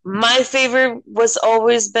 My favorite was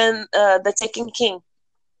always been the Taken King.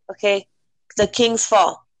 Okay, the King's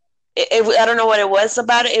Fall. I don't know what it was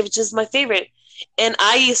about it. It was just my favorite. And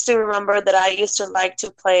I used to remember that I used to like to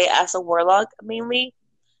play as a warlock mainly.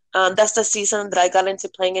 That's the season that I got into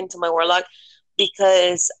playing into my warlock,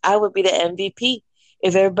 because I would be the MVP.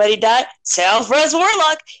 If everybody died, self-res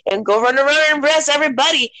warlock and go run around and res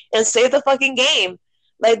everybody and save the fucking game.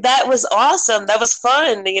 Like, that was awesome. That was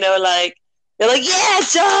fun. Like, they're like, yeah,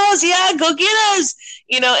 Charles, yeah, go get us.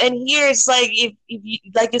 And here it's like, if you,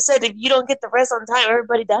 like you said, if you don't get the res on time,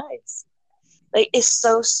 everybody dies. Like, it's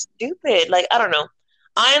so stupid. Like, I don't know.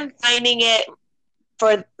 I'm finding it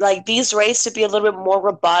for, like, these raids to be a little bit more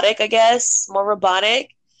robotic, I guess. More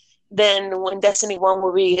robotic than when Destiny 1,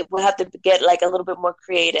 where we will have to get, like, a little bit more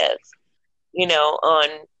creative, on,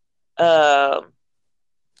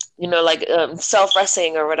 like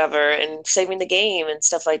self-resting or whatever and saving the game and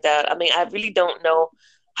stuff like that. I mean, I really don't know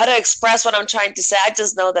how to express what I'm trying to say. I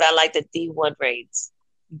just know that I like the D1 raids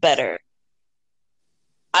better.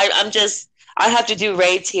 I have to do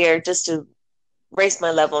raids here just to raise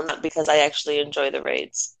my level, not because I actually enjoy the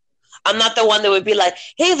raids. I'm not the one that would be like,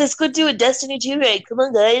 hey, let's go do a Destiny 2 raid. Come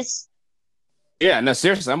on, guys. Yeah, no,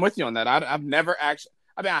 seriously, I'm with you on that. I've never actually.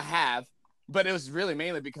 I mean, I have, but it was really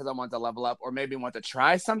mainly because I wanted to level up, or maybe want to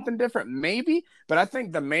try something different, maybe. But I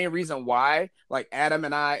think the main reason why, like Adam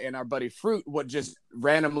and I and our buddy Fruit would just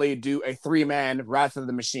randomly do a 3-man Wrath of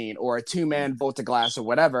the Machine or a 2-man Voltaglass or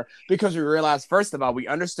whatever, because we realized, first of all, we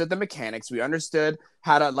understood the mechanics, we understood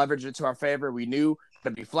how to leverage it to our favor, we knew to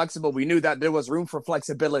be flexible. We knew that there was room for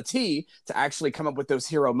flexibility to actually come up with those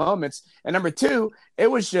hero moments. And number two, it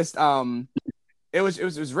was just it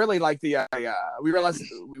was really like we realized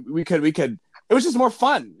we could it was just more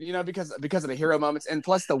fun, because of the hero moments, and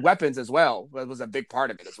plus the weapons as well was a big part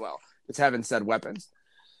of it as well. It's having said weapons.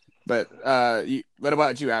 But what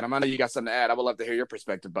about you, Adam? I know you got something to add. I would love to hear your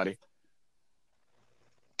perspective, buddy.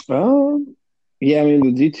 Yeah, I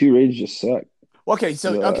mean the D2 raids just suck. Okay,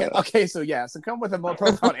 so come with a more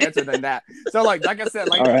profound answer than that. So like I said,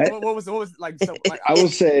 like right. what was like so like I will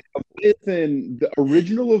say within the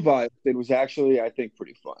original Leviathan was actually, I think,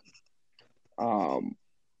 pretty fun.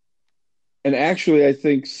 And actually I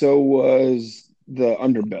think so was the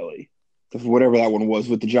Underbelly, whatever that one was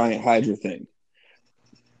with the giant Hydra thing.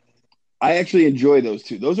 I actually enjoy those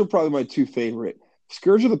two. Those are probably my two favorite.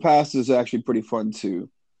 Scourge of the Past is actually pretty fun too.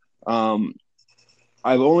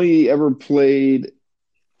 I've only ever played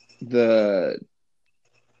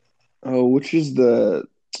which is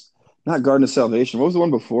not Garden of Salvation. What was the one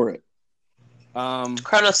before it?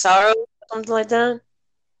 Chronosaurus, something like that.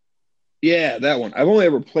 Yeah, that one. I've only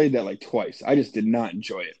ever played that like twice. I just did not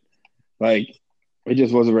enjoy it. Like, it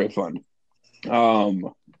just wasn't very fun.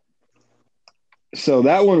 So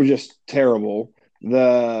that one was just terrible.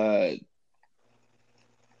 I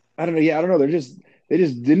don't know. Yeah, I don't know. They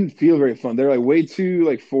just didn't feel very fun. They're like way too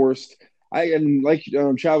like forced. And like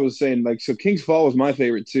Chad was saying, like, so King's Fall was my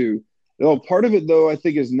favorite too. Well, part of it though, I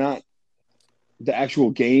think, is not the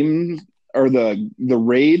actual game or the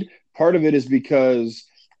raid. Part of it is because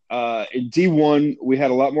in D1 we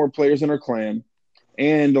had a lot more players in our clan,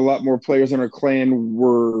 and a lot more players in our clan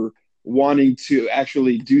were wanting to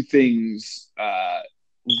actually do things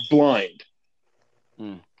blind.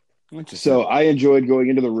 So I enjoyed going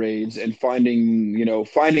into the raids and finding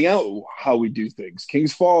out how we do things.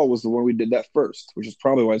 King's Fall was the one we did that first, which is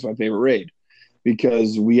probably why it's my favorite raid,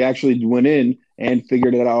 because we actually went in and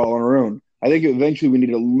figured it out on our own. I think eventually we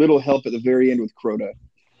needed a little help at the very end with Crota,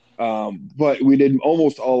 but we did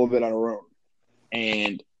almost all of it on our own.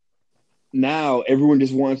 And now everyone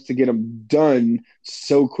just wants to get them done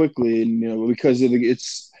so quickly, and because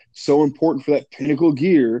it's so important for that pinnacle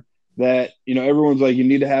gear that everyone's like, you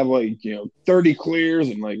need to have 30 clears,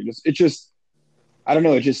 and like it just I don't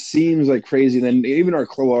know, it just seems like crazy. And then even our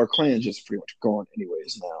clan's just pretty much gone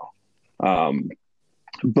anyways now.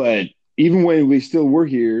 But even when we still were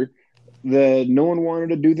here, no one wanted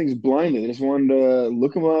to do things blindly. They just wanted to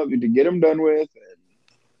look them up and to get them done with,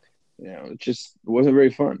 and it wasn't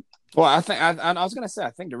very fun. Well, I think I was gonna say,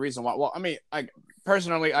 I think the reason why. Well, I mean,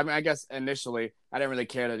 personally, I guess initially I didn't really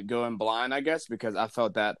care to go in blind. I guess because I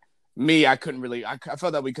felt that I couldn't really. I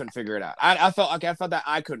felt that we couldn't figure it out. I felt that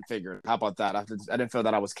I couldn't figure it. How about that? I didn't feel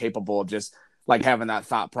that I was capable of just like having that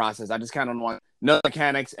thought process. I just kind of want to know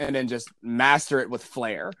mechanics and then just master it with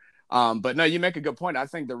flair. But no, you make a good point. I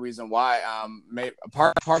think the reason why,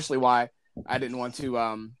 partially why I didn't want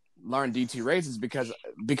to learn D2 raids is because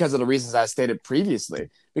of the reasons I stated previously.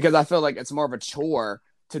 Because I feel like it's more of a chore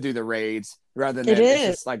to do the raids rather than it's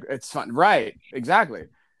just like it's fun. Right? Exactly.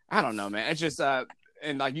 I don't know, man. It's just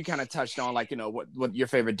and like you kind of touched on like what your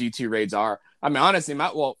favorite D2 raids are. I mean, honestly,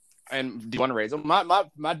 and D1 raids.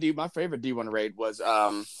 My favorite D1 raid was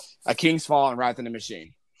a King's Fall and Wrath of the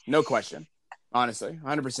Machine. No question. Honestly,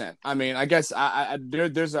 100%. I mean, I guess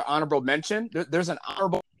there's an honorable mention. There's an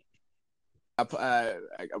honorable. I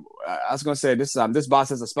was gonna say this boss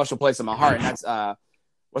has a special place in my heart, and that's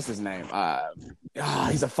what's his name?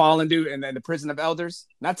 He's a fallen dude, and then the Prison of Elders,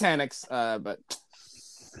 not Taniks, but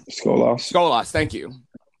Skolas. Skolas, thank you,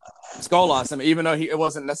 Skolas. I mean, even though it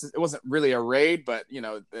wasn't really a raid, but he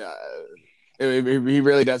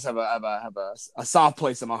really does have a soft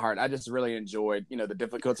place in my heart. I just really enjoyed the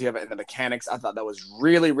difficulty of it and the mechanics. I thought that was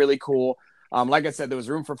really, really cool. Like I said, there was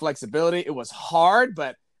room for flexibility. It was hard,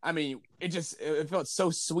 but I mean, it felt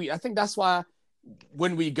so sweet. I think that's why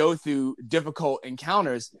when we go through difficult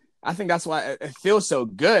encounters, I think that's why it feels so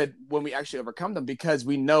good when we actually overcome them, because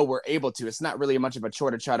we know we're able to. It's not really much of a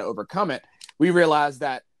chore to try to overcome it. We realize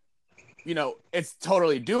that, it's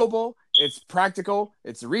totally doable. It's practical.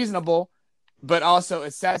 It's reasonable, but also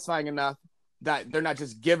it's satisfying enough that they're not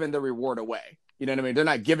just giving the reward away. You know what I mean? They're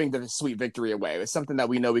not giving the sweet victory away. It's something that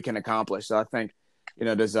we know we can accomplish. So I think,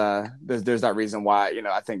 there's that reason why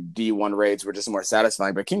I think D1 raids were just more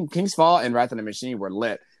satisfying. But King's Fall and Wrath of the Machine were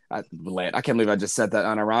lit. Lit. I can't believe I just said that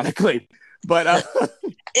unironically. But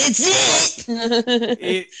it's lit.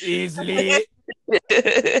 It is lit.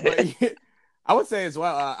 But, I would say as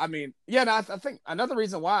well. I think another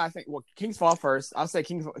reason why King's Fall first. I'll say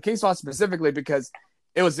King's Fall specifically because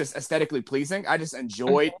it was just aesthetically pleasing. I just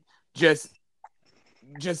enjoyed just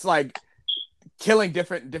like killing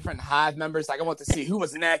different hive members. Like I want to see who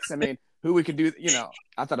was next. I mean, who we could do.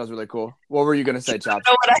 I thought that was really cool. What were you gonna say, Chops?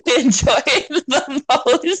 You know what I enjoyed the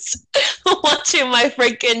most? Watching my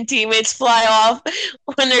freaking teammates fly off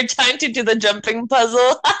when they're trying to do the jumping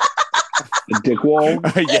puzzle. The dick wall.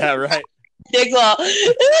 Yeah, right. Dick wall.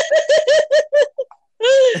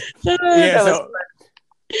 Yeah.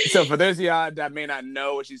 So for those of y'all that may not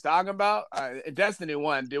know what she's talking about, in Destiny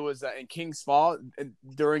 1, there was in King's Fall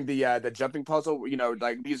during the jumping puzzle.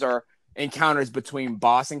 Like these are encounters between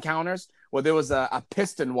boss encounters. Well, there was a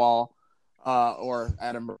piston wall, or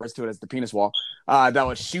Adam refers to it as the penis wall, that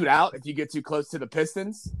would shoot out if you get too close to the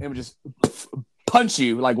pistons. It would just punch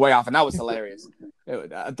you like way off, and that was hilarious.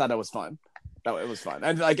 I thought that was fun. It was fun,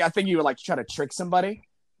 and like I think you would like try to trick somebody,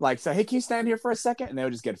 like say, "Hey, can you stand here for a second?" And they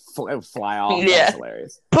would just it would fly off. Yeah, that was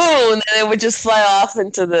hilarious. Boom! And then it would just fly off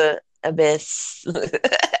into the abyss.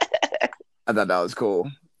 I thought that was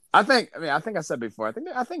cool. I think I said before. I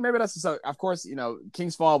think maybe that's so. Of course,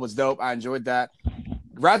 King's Fall was dope. I enjoyed that.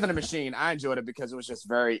 Wrath of the Machine, I enjoyed it because it was just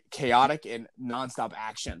very chaotic and nonstop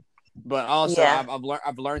action. But also,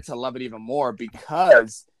 I've learned to love it even more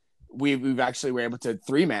because we've actually were able to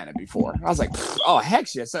 3-man it before. I was like, oh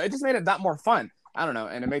heck yeah! So it just made it that more fun. I don't know,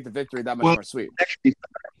 and it made the victory that much more sweet. Actually,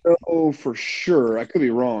 for sure, I could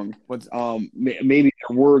be wrong. Maybe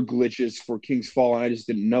there were glitches for King's Fall, and I just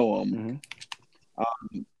didn't know them.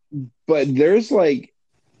 Mm-hmm. But there's like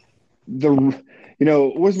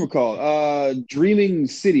what's it called? Dreaming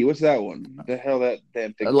City. What's that one? The hell that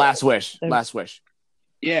damn thing? Last Wish.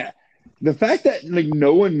 Yeah. The fact that like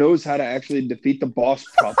no one knows how to actually defeat the boss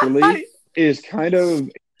properly is kind of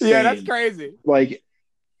insane. Yeah, that's crazy. Like,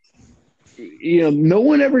 no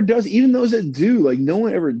one ever does. Even those that do, like, no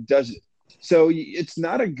one ever does it. So it's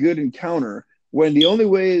not a good encounter when the only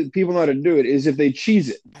way people know how to do it is if they cheese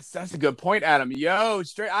it. That's a good point, Adam. Yo,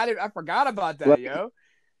 I forgot about that, yo.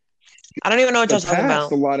 I don't even know what you're talking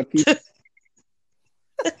about. A lot of people.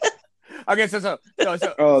 Okay, so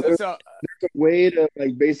there's a way to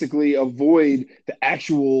like basically avoid the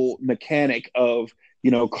actual mechanic of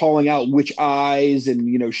calling out which eyes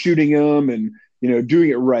and shooting them and doing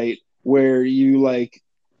it right, where you like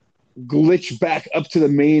glitch back up to the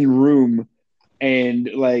main room and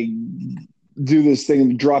like do this thing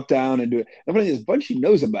and drop down and do it. And funny is, Bungie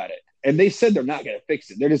knows about it, and they said they're not going to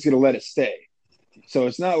fix it. They're just going to let it stay. So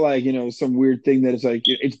it's not like some weird thing that is like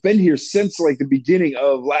it's been here since like the beginning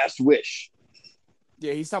of Last Wish.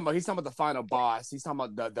 Yeah, he's talking about the final boss. He's talking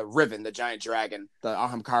about the Riven, the giant dragon, the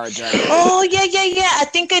Ahamkara dragon. Oh yeah. I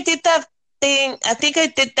think I did that thing. I think I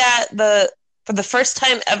did that for the first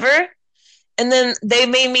time ever, and then they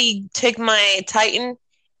made me take my Titan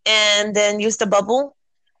and then use the bubble,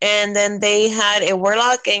 and then they had a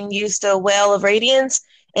Warlock and used a Whale of Radiance.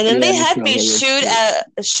 And then they had me shoot at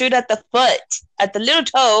the foot, at the little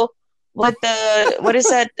toe, with the what is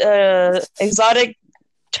that exotic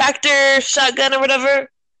tractor shotgun or whatever.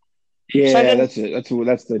 Yeah, shotgun? That's it.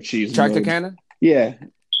 That's the cheese. Tractor cannon. Yeah.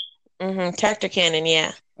 Tractor cannon.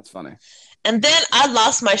 Yeah. That's funny. And then I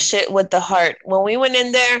lost my shit with the heart when we went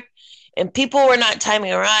in there, and people were not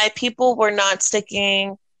timing right. People were not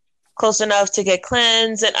sticking close enough to get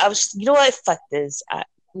cleansed, and I was, what? Fuck this.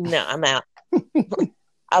 I'm out.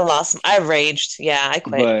 I raged. Yeah, I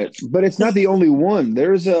quit. But it's not the only one.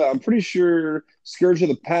 There's I'm pretty sure Scourge of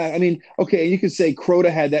the Past. I mean, okay, you could say Crota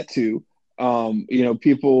had that too.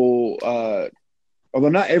 People, although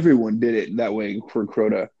not everyone did it that way for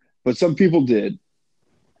Crota, but some people did.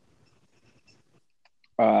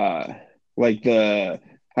 Like I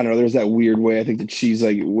don't know, there's that weird way I think that she's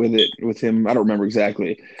like with him. I don't remember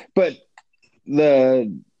exactly. But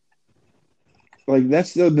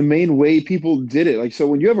that's the main way people did it. Like, so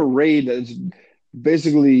when you have a raid that's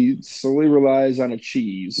basically solely relies on a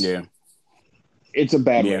cheese, it's a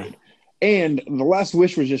bad raid. And the Last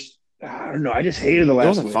Wish was just, I don't know, I just hated the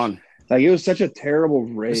Last Wish. It wasn't fun. Like, it was such a terrible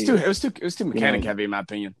raid. It was too mechanic heavy, in my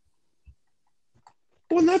opinion.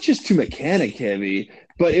 Well, not just too mechanic heavy,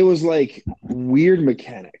 but it was like weird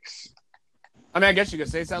mechanics. I mean, I guess you could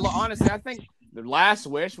say so. Look, honestly, I think the Last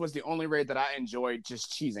Wish was the only raid that I enjoyed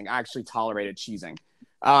just cheesing. I actually tolerated cheesing.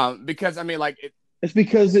 Because, I mean, like, It's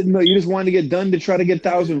because you just wanted to get done to try to get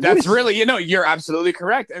 1,000 That's voices. really, you're absolutely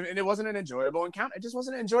correct. And it wasn't an enjoyable encounter. It just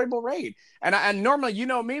wasn't an enjoyable raid. And normally,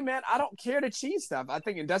 me, man, I don't care to cheese stuff. I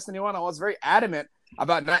think in Destiny 1, I was very adamant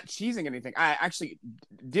about not cheesing anything. I actually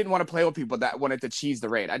didn't want to play with people that wanted to cheese the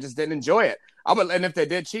raid. I just didn't enjoy it. And if they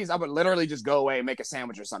did cheese, I would literally just go away and make a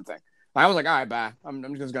sandwich or something. I was like, all right, bye. I'm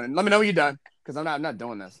just going to let me know when you're done because I'm not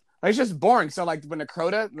doing this. Like, it's just boring. So like when the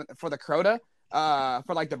Crota, for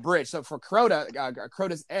like the bridge. So for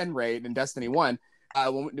Crota's end raid in Destiny 1,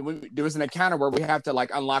 when there was an encounter where we have to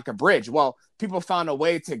like unlock a bridge. Well, people found a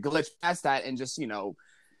way to glitch past that and just,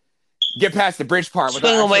 get past the bridge part without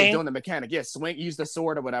actually doing the mechanic. Yeah, use the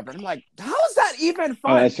sword or whatever. And I'm like, how is that even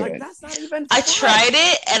fun? That's right. That's not even fun. I tried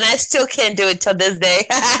it and I still can't do it till this day.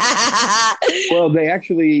 Well,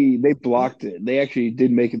 they blocked it. They actually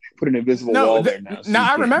did make it. They put an invisible wall there now. So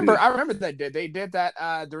I remember they did. They did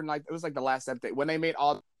that during it was like the last update when they made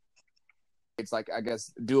all. It's like I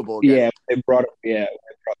guess doable again. Yeah, they brought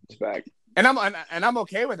this back. And I'm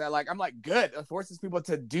okay with that. Like I'm like good. It forces people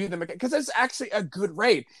to do the mechanic because it's actually a good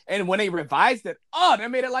raid. And when they revised it, they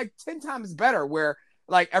made it like 10 times better. Where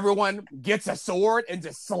like everyone gets a sword and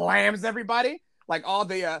just slams everybody. Like all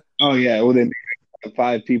the. Oh yeah, well then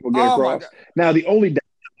 5 people get across. Now the only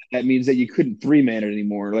that means that you couldn't 3-man it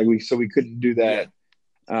anymore. Like we couldn't do that.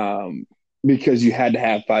 Yeah. Because you had to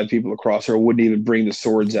have 5 people across, or it wouldn't even bring the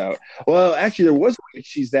swords out. Well, actually, there was one.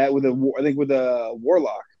 She's that with a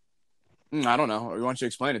warlock. I don't know. Why don't you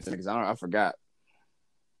explain it to me? Because I forgot.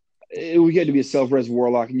 We had to be a self-res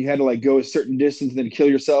warlock, and you had to like go a certain distance and then kill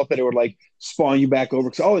yourself, and it would like spawn you back over.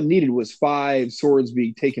 Because all it needed was 5 swords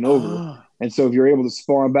being taken over, and so if you're able to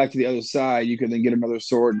spawn back to the other side, you could then get another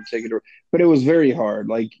sword and take it over. But it was very hard,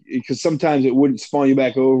 like because sometimes it wouldn't spawn you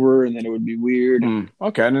back over, and then it would be weird.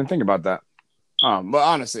 Okay, I didn't think about that. But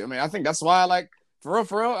honestly, I mean, I think that's why I like for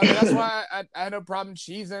real. I mean, that's why I had no problem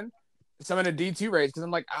cheesing some of the D2 raids because I'm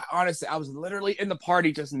like, honestly, I was literally in the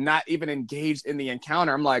party, just not even engaged in the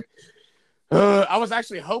encounter. I'm like, I was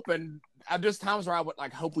actually hoping. There's times where I would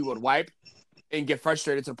like hope we would wipe and get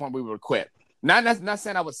frustrated to the point where we would quit. Not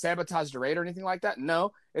saying I would sabotage the raid or anything like that.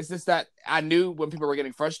 No, it's just that I knew when people were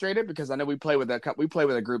getting frustrated because I know we play with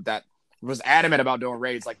a group that was adamant about doing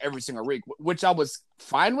raids like every single week, which I was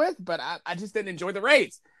fine with, but I just didn't enjoy the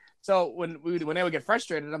raids. So when they would get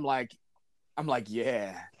frustrated, I'm like,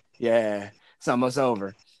 yeah, it's almost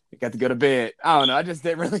over. You got to go to bed. I don't know. I just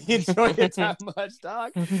didn't really enjoy it that much,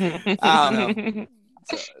 dog. I don't know.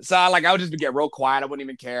 So I would just get real quiet. I wouldn't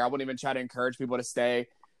even care. I wouldn't even try to encourage people to stay.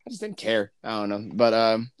 I just didn't care. I don't know. But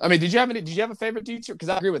I mean, did you have a favorite D2? Because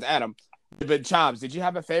I agree with Adam. But Chops, did you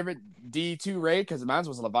have a favorite D2 raid? Because mine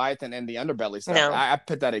was Leviathan and the Underbelly stuff. No. I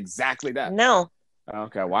put that exactly that. No.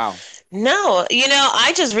 Okay, wow. No,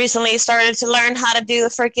 I just recently started to learn how to do the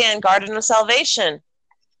freaking Garden of Salvation.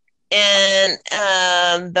 And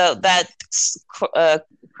that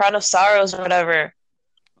Crown of Sorrows or whatever.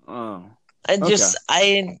 Oh. I don't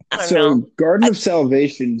know. So Garden of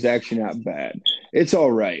Salvation is actually not bad. It's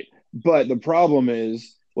all right. But the problem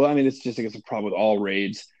is, well, I mean, it's just, I guess, a problem with all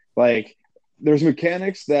raids. Like, there's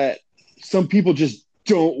mechanics that some people just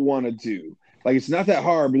don't want to do. Like, it's not that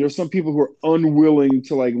hard, but there's some people who are unwilling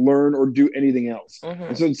to, like, learn or do anything else. Mm-hmm.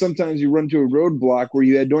 And so sometimes you run into a roadblock where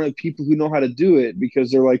you don't have people who know how to do it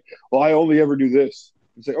because they're like, well, I only ever do this.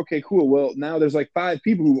 It's like, okay, cool. Well, now there's, like, 5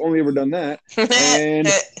 people who've only ever done that, and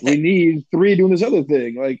we need 3 doing this other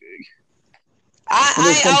thing. Like,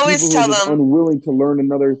 I always tell them unwilling to learn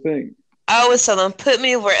another thing. I always tell them, put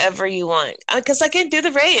me wherever you want, because I can do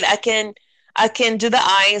the raid. I can do the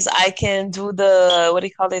eyes. I can do the what do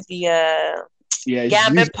you call it? The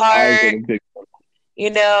gambit part.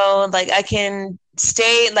 Like I can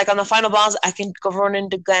stay like on the final boss. I can go run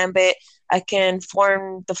into gambit. I can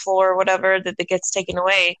form the floor, whatever that gets taken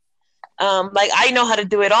away. Like I know how to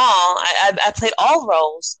do it all. I played all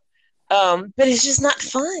roles. But it's just not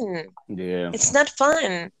fun. Yeah, it's not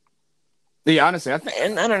fun. Yeah, honestly, I think,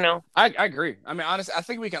 and I don't know. I agree. I mean, honestly, I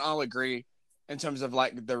think we can all agree in terms of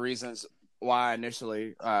like the reasons why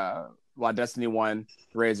initially, why Destiny 1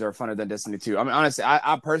 raids are funner than Destiny 2. I mean, honestly,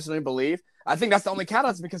 I personally believe, I think that's the only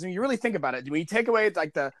catalyst because when you really think about it, when you take away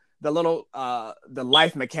like the little the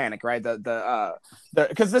life mechanic, right? The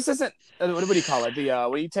because this isn't what do you call it?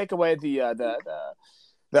 When you take away the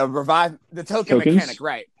revive the token mechanic,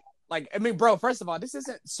 right? Like, I mean, bro, first of all, this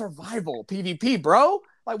isn't survival PvP, bro.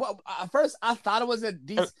 Like, well, at first I thought it was a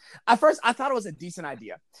decent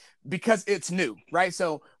idea because it's new, right?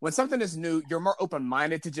 So when something is new, you're more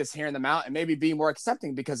open-minded to just hearing them out and maybe being more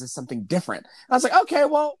accepting because it's something different. And I was like, okay,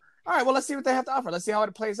 well, all right, well, let's see what they have to offer. Let's see how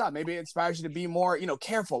it plays out. Maybe it inspires you to be more,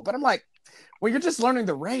 careful. But I'm like, when you're just learning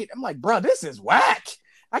the rate, I'm like, bro, this is whack.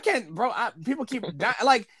 I can't, bro. People keep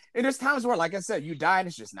like, and there's times where, like I said, you die and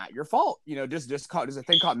it's just not your fault. You know, just called, there's a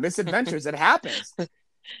thing called misadventures that happens.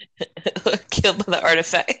 Killed by the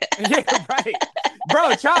artifact. Yeah, right.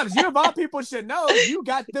 Bro, Chops, you of all people should know you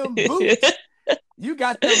got them boots. You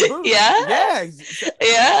got them boots. Yeah.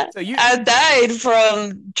 Yeah. So I died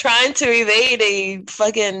from trying to evade a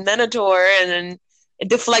fucking Minotaur and then it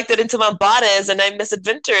deflected into my bodice and I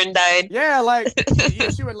misadventure and died. Yeah, like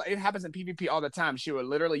she would. It happens in PvP all the time. She would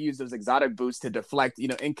literally use those exotic boots to deflect,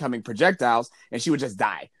 incoming projectiles, and she would just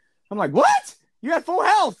die. I'm like, what? You had full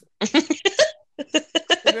health. It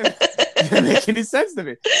didn't make any sense to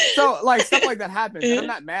me. So, like, stuff like that happens. And I'm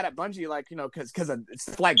not mad at Bungie, like, because of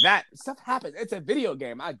stuff like that. Stuff happens. It's a video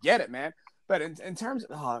game. I get it, man. But in terms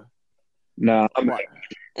of... I'm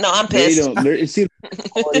pissed. It seems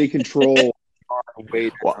quality control are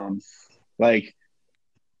way down. Like,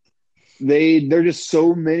 there are just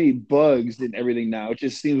so many bugs and everything now. It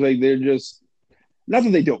just seems like they're just... Not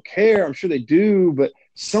that they don't care. I'm sure they do, but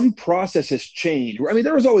some process has changed. I mean,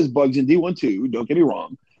 there was always bugs in D1 too, don't get me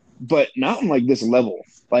wrong, but not on like this level.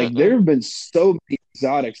 Like there have been so many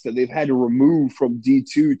exotics that they've had to remove from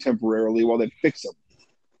D2 temporarily while they fix them.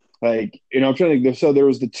 Like, I'm trying to think. So there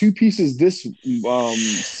was the 2 pieces this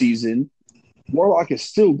season. Warlock is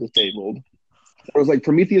still disabled. There was like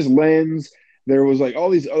Prometheus Lens. There was like all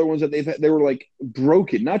these other ones that they were like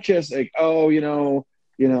broken. Not just like,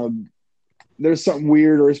 there's something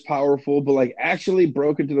weird or it's powerful, but like actually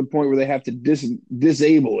broken to the point where they have to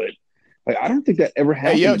disable it. Like, I don't think that ever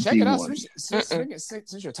happened. Hey, yo, check it out.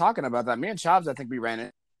 Since you're talking about that, me and Chobbs, I think we ran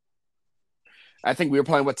it. I think we were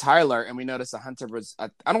playing with Tyler, and we noticed the hunter was.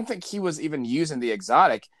 I don't think he was even using the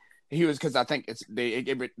exotic. He was, because I think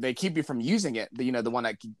they keep you from using it. The one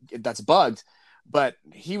that's bugged, but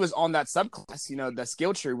he was on that subclass. The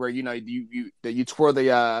skill tree where you twirl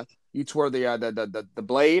the. You twirl the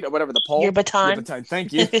blade or whatever, the pole. Your baton.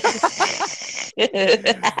 Thank you.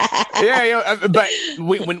 Yeah, but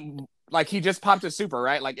when like he just popped a super,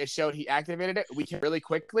 right? Like it showed he activated it. We killed really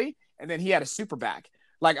quickly, and then he had a super back.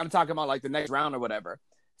 Like I'm talking about like the next round or whatever.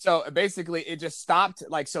 So basically, it just stopped.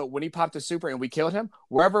 Like so, when he popped a super and we killed him,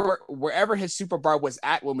 wherever his super bar was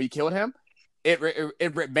at when we killed him, it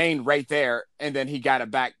remained right there, and then he got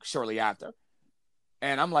it back shortly after.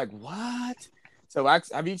 And I'm like, what? So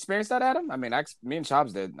have you experienced that, Adam? I mean, me and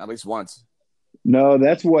Chobbs did at least once. No,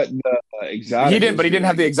 that's what the exotic. He didn't, but he didn't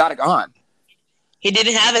have the exotic on. He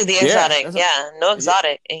didn't have the exotic. No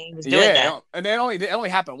exotic, and he was doing that. And it only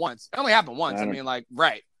happened once. It only happened once. I mean, like,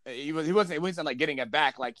 right? He wasn't like getting it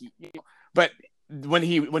back, like But when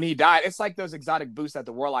he died, it's like those exotic boosts that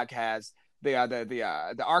the Warlock has. The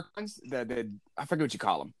Archons, I forget what you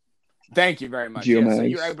call them. Thank you very much. Yeah, so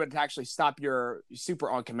you're able to actually stop your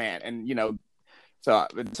super on command, and So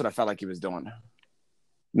that's what I felt like he was doing.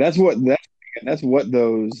 That's what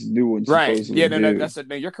those new ones right. supposedly Yeah, do. No,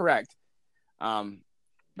 you're correct.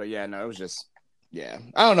 But yeah, no, it was just I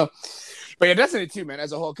don't know. But yeah, Destiny 2, man,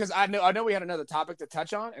 as a whole, because I know we had another topic to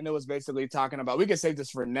touch on, and it was basically talking about, we could save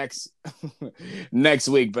this for next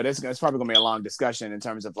week, but it's probably gonna be a long discussion in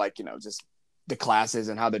terms of like, just the classes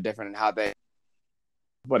and how they're different and how they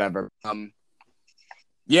whatever.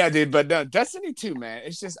 Yeah, dude, but Destiny 2, man,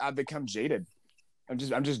 it's just I've become jaded.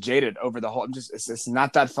 I'm just jaded over the whole. It's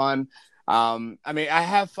not that fun. I mean, I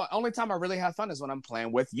have fun. Only time I really have fun is when I'm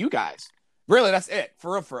playing with you guys. Really, that's it.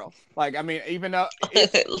 For real. Like, I mean, even though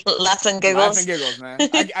laughs and giggles, man.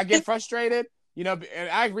 I get frustrated, and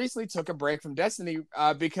I recently took a break from Destiny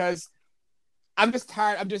because I'm just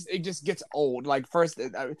tired. It just gets old. Like first,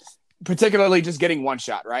 particularly just getting one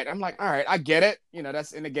shot. Right. I'm like, all right, I get it.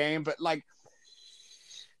 That's in the game, but like.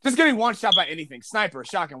 Just getting one shot by anything, sniper,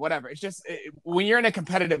 shotgun, whatever. It's just when you're in a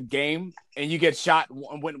competitive game and you get shot,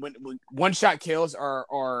 when one shot kills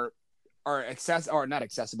are not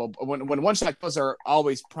accessible. But when one shot kills are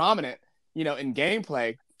always prominent, in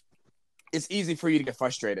gameplay, it's easy for you to get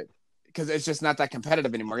frustrated because it's just not that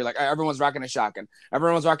competitive anymore. You're like, everyone's rocking a shotgun,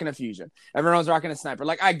 everyone's rocking a fusion, everyone's rocking a sniper.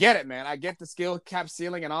 Like I get it, man. I get the skill cap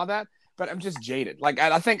ceiling and all that, but I'm just jaded. Like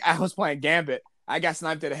I think I was playing Gambit. I got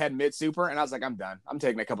sniped at the head mid super, and I was like, I'm done. I'm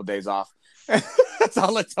taking a couple days off. That's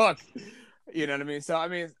all it took. You know what I mean? So I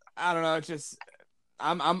mean, I don't know. It's just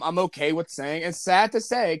I'm okay with saying. It's sad to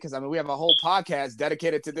say because I mean we have a whole podcast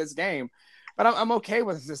dedicated to this game, but I'm okay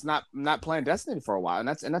with just not playing Destiny for a while, and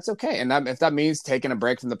that's okay. And if that means taking a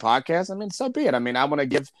break from the podcast, I mean, so be it. I mean, I want to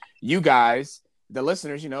give you guys, the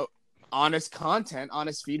listeners, honest content,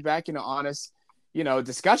 honest feedback, honest,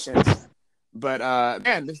 discussions. But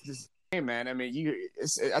man, this. Hey man, I mean,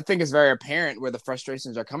 I think it's very apparent where the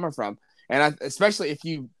frustrations are coming from, and especially if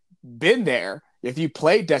you been there, if you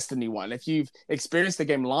played Destiny 1, if you've experienced the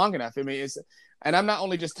game long enough, I mean, and I'm not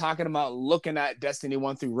only just talking about looking at Destiny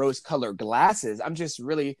 1 through rose-colored glasses. I'm just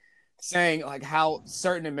really saying like how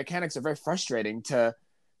certain mechanics are very frustrating to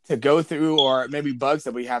go through, or maybe bugs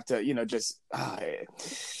that we have to, just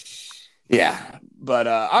yeah. But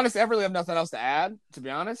honestly, I really have nothing else to add, to be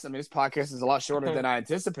honest. I mean, this podcast is a lot shorter than I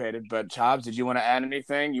anticipated. But Chobbs, did you want to add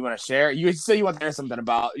anything? You want to share? You say you want to share something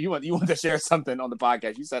about you want to share something on the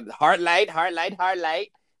podcast. You said Heartlight,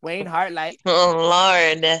 Wayne Heartlight. Oh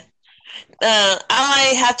Lord. All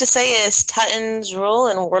I have to say is Titans rule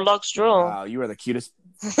and Warlocks rule. Wow, you are the cutest.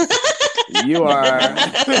 You are.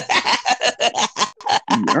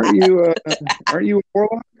 Aren't you a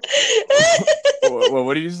warlock? Well,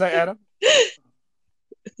 what did you say, Adam?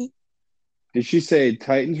 Did she say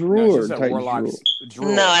Titans rule or Titans Warlocks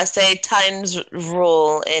drool? No, I say Titans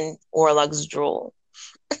rule and Warlocks drool.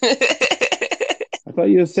 I thought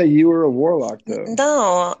you would say you were a warlock, though.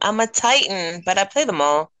 No, I'm a Titan, but I play them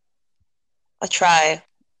all. I try.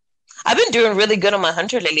 I've been doing really good on my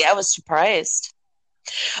hunter lately. I was surprised.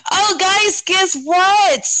 Oh, guys, guess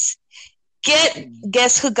what?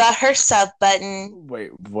 Guess who got her sub button?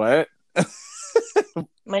 Wait, what?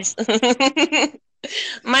 My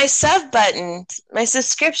sub button, my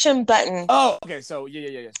subscription button. Oh, okay. So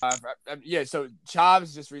yeah. So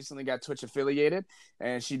Chobbs just recently got Twitch affiliated,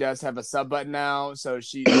 and she does have a sub button now. So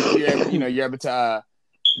you're able to.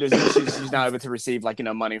 She's now able to receive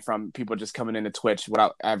money from people just coming into Twitch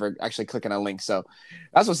without ever actually clicking a link. So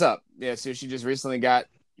that's what's up. Yeah. So she just recently got.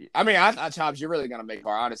 I mean, I Chobbs, you're really gonna make her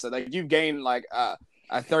honestly. Like you've gained a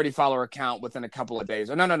 30 follower account within a couple of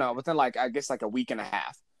days. Or no, within I guess a week and a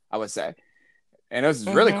half, I would say. And it was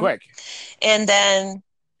really quick. And then,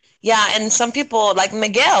 and some people like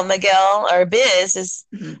Miguel or Biz is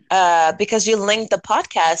because you linked the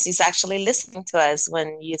podcast, he's actually listening to us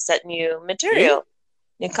when you set new material,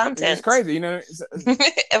 new content. It's crazy, I don't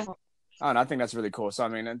know. I think that's really cool. So I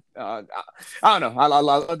mean, I don't know. I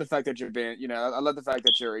love the fact that you're being, I love the fact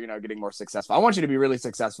that you're, getting more successful. I want you to be really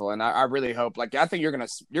successful, and I really hope. I think you're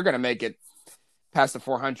gonna make it past the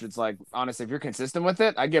 400s. Like honestly, if you're consistent with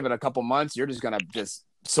it, I give it a couple months. You're just gonna just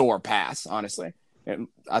soar past. Honestly, and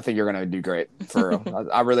I think you're gonna do great. For real.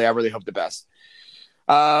 I really hope the best.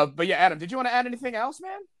 But yeah, Adam, did you want to add anything else,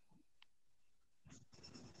 man?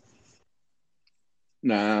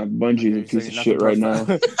 Nah, Bungie's a piece of shit right now.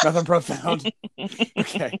 Nothing profound.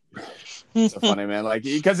 Okay, so funny, man.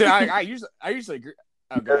 Because I usually agree.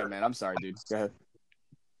 Oh, go ahead, man. I'm sorry, dude. Go ahead.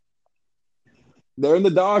 They're in the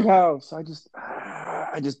doghouse. I just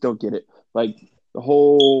don't get it. They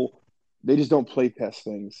just don't play test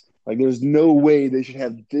things. There's no way they should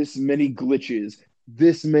have this many glitches,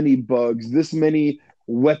 this many bugs, this many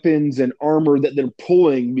weapons and armor that they're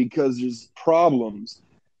pulling because there's problems.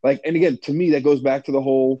 And again, to me, that goes back to the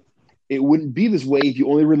whole, it wouldn't be this way if you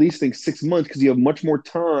only release things 6 months because you have much more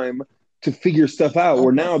time to figure stuff out.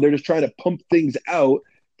 Where now they're just trying to pump things out.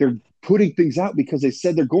 They're putting things out because they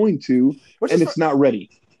said they're going to, and it's not ready.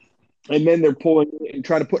 And then they're pulling and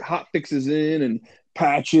trying to put hot fixes in and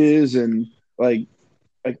patches and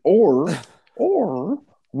or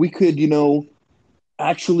we could,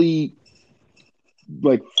 actually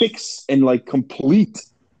fix and complete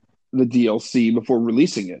the DLC before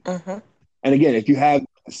releasing it. And again, if you have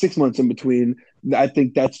 6 months in between, I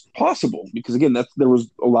think that's possible because again, there was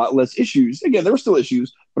a lot less issues. Again, there were still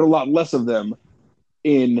issues, but a lot less of them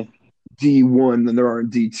in D1 than there are in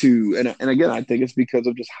D2. And again, I think it's because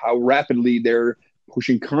of just how rapidly they're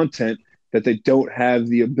pushing content that they don't have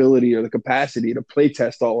the ability or the capacity to play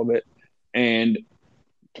test all of it. And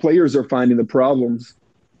players are finding the problems.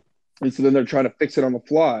 And so then they're trying to fix it on the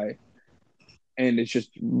fly. And it's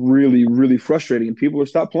just really, really frustrating. And people are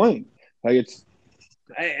stopped playing. And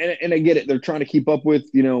I get it. They're trying to keep up with,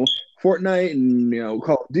 Fortnite and,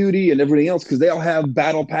 Call of Duty and everything else because they all have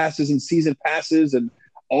battle passes and season passes and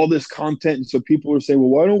all this content. And so people are saying, well,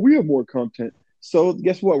 why don't we have more content? So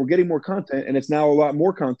guess what? We're getting more content, and it's now a lot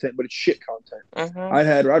more content, but it's shit content.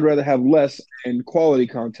 I'd rather have less and quality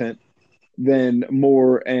content than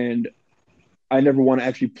more, and I never want to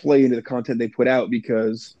actually play into the content they put out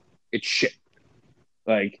because it's shit.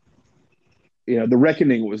 The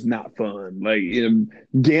Reckoning was not fun.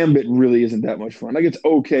 Gambit really isn't that much fun. It's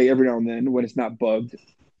okay every now and then when it's not bugged,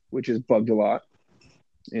 which is bugged a lot.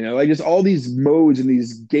 Just all these modes and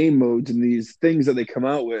these game modes and these things that they come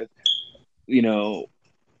out with,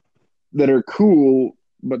 that are cool,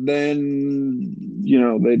 but then,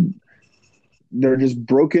 they're just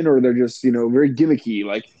broken or they're just, very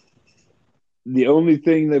gimmicky. The only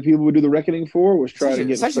thing that people would do the Reckoning for was try to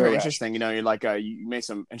get. It's actually very interesting. You made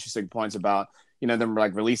some interesting points about them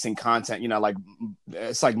like releasing content, like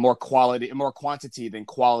it's like more quantity than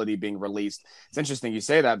quality being released. It's interesting you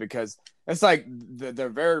say that because it's like the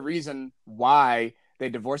very reason why they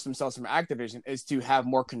divorce themselves from Activision is to have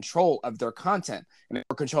more control of their content. And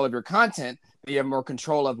more control of your content, you have more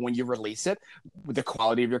control of when you release it, the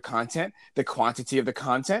quality of your content, the quantity of the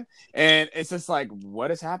content. And it's just like, what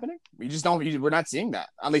is happening? We're not seeing that.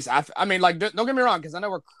 At least, I mean, like, don't get me wrong, because I know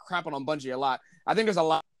we're crapping on Bungie a lot. I think there's a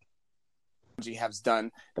lot Bungie has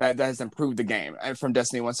done that has improved the game from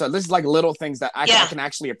Destiny 1. So this is like little things that I can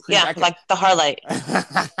actually appreciate. Yeah, like the Harlight.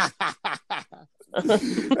 I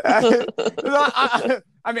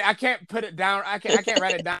mean, I can't put it down. I can't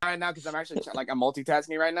write it down right now because I'm actually I'm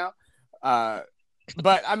multitasking right now.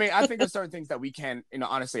 But I mean, I think there's certain things that we can,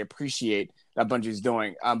 honestly appreciate that Bungie's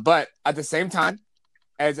doing. But at the same time,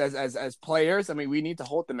 as players, I mean, we need to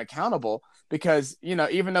hold them accountable because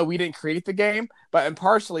even though we didn't create the game, but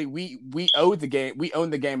impartially we own the game. We own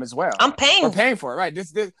the game as well. I'm paying. We're paying for it, right?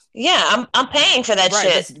 This yeah, I'm paying for that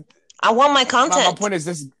shit. I want my content. My point is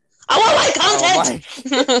this. I want my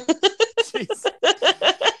content.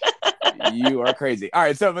 You are crazy. All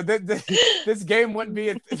right, so but this game wouldn't be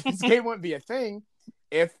a thing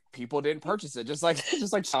if people didn't purchase it, just like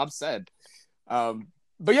Chop said.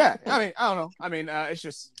 But yeah, I mean, I don't know. I mean, it's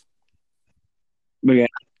just. But yeah,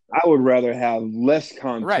 I would rather have less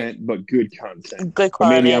content, but good content. Good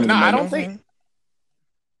quality. I don't think.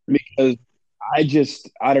 Because I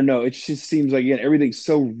don't know. It just seems like, again, everything's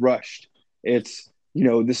so rushed. It's,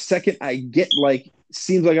 the second I get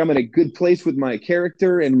seems like I'm in a good place with my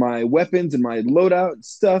character and my weapons and my loadout and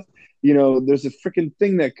stuff. There's a freaking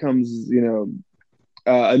thing that comes,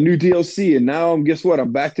 a new DLC, and now guess what?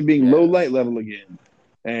 I'm back to being low light level again.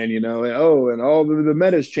 And, and all the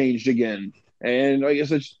meta's changed again. And I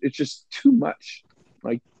guess it's just too much.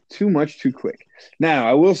 Like, too much too quick. Now,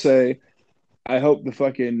 I will say, I hope the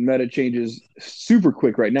fucking meta changes super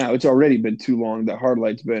quick right now. It's already been too long that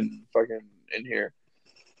Hardlight's been fucking in here.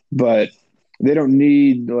 But they don't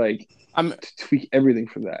need to tweak everything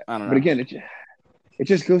for that. I don't know. But again, it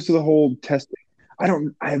just goes to the whole testing. I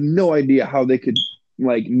have no idea how they could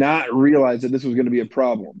not realize that this was going to be a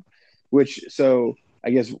problem. So I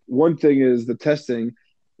guess one thing is the testing,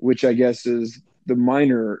 which I guess is the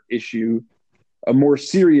minor issue. A more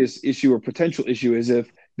serious issue or potential issue is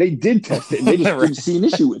if they did test it and they just didn't see an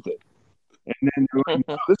issue with it. And then they're like,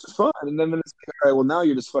 this is fun. And then it's like, all right, well, now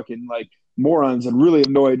you're just fucking morons and really have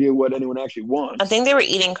no idea what anyone actually wants. I think they were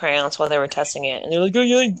eating crayons while they were testing it. And they're like, oh,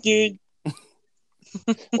 yeah, dude.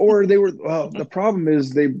 Or they were, the problem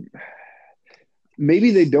is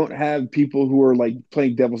maybe they don't have people who are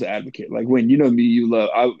playing devil's advocate. Like when, me, you love,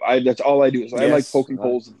 that's all I do is I like poking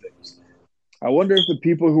holes in things. I wonder if the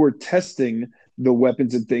people who are testing the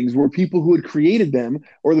weapons and things were people who had created them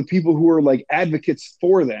or the people who were advocates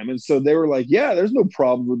for them. And so they were like, yeah, there's no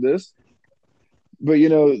problem with this. But,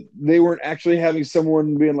 they weren't actually having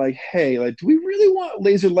someone being like, hey, do we really want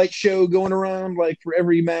laser light show going around for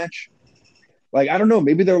every match? I don't know.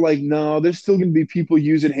 Maybe they're like, no, there's still going to be people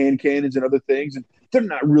using hand cannons and other things. And they're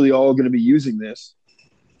not really all going to be using this.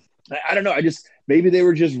 I don't know. Maybe they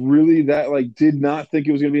were just really that did not think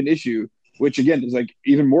it was going to be an issue, which again is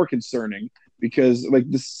even more concerning because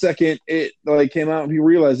the second it came out and you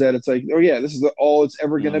realize that it's oh yeah, this is all it's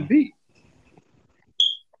ever going to be.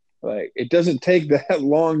 It doesn't take that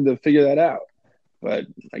long to figure that out, but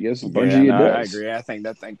I guess Bungie does. I agree. I think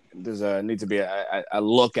there's needs to be a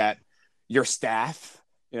look at your staff.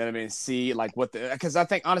 You know what I mean? See because I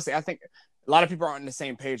think honestly, a lot of people aren't on the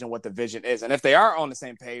same page on what the vision is, and if they are on the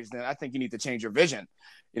same page, then I think you need to change your vision.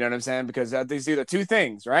 You know what I'm saying? Because there's either two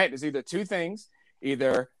things, right? There's either two things.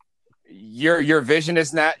 Either your vision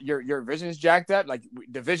is not your vision is jacked up,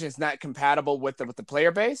 the vision is not compatible with the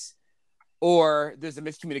player base. Or there's a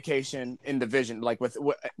miscommunication in the vision,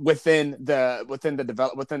 within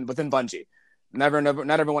Bungie.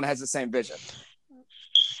 Not everyone has the same vision.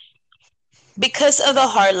 Because of the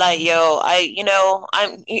Hardlight,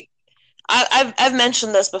 I've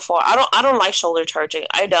mentioned this before. I don't like shoulder charging.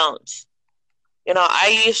 I don't.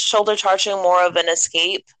 I use shoulder charging more of an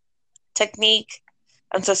escape technique.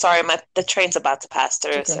 I'm so sorry, the train's about to pass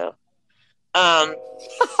through. Okay.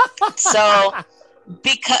 So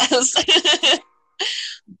because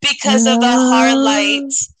of the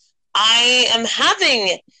Hardlight, I am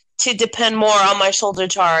having to depend more on my shoulder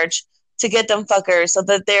charge to get them fuckers so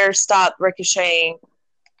that they're stop ricocheting,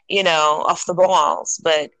 off the walls.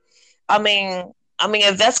 But I mean,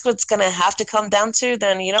 if that's what's gonna have to come down to,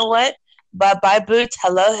 then you know what? Bye boots,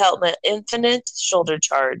 hello helmet, infinite shoulder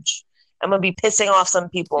charge. I'm gonna be pissing off some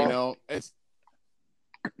people. It's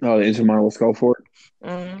the insurmountable skull fort.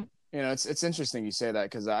 Mm-hmm. You know, it's interesting you say that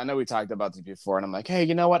because I know we talked about this before, and I'm like, hey,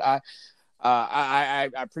 you know what? I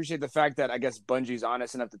appreciate the fact that I guess Bungie's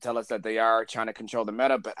honest enough to tell us that they are trying to control the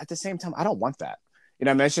meta, but at the same time, I don't want that. You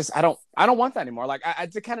know, what I mean, it's just I don't want that anymore. Like,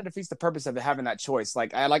 it kind of defeats the purpose of having that choice.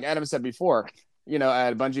 Like Adam said before, you know,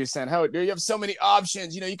 Bungie saying, "Oh, you have so many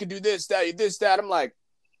options. You know, you can do this, that." I'm like,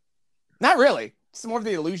 not really. It's more of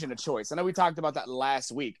the illusion of choice. I know we talked about that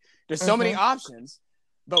last week. There's so many options,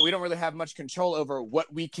 but we don't really have much control over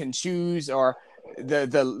what we can choose or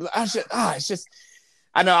it's just.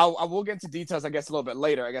 I know I will get into details, I guess, a little bit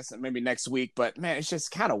later. I guess maybe next week. But man, it's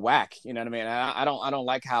just kind of whack. You know what I mean? I don't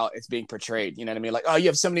like how it's being portrayed. You know what I mean? Like, oh, you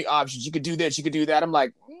have so many options. You could do this. You could do that. I'm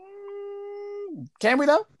like, can we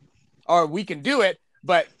though? Or we can do it,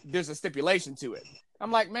 but there's a stipulation to it.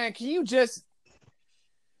 I'm like, man, can you just?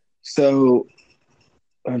 So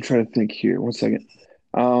I'm trying to think here. 1 second.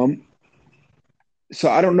 So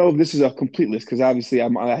I don't know if this is a complete list because obviously I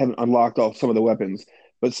haven't unlocked all some of the weapons.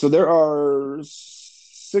 But so there are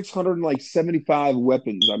 675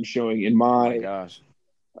 weapons I'm showing in my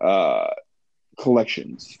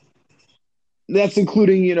collections. That's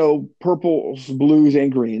including, you know, purples, blues, and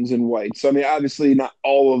greens and whites. So, I mean, obviously not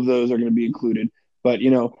all of those are going to be included. But, you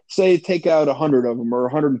know, say take out 100 of them or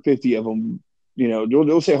 150 of them, you know,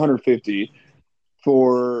 they'll say 150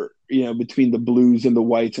 for, you know, between the blues and the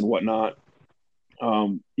whites and whatnot.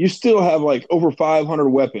 You still have like over 500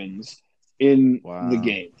 weapons in the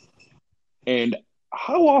game. And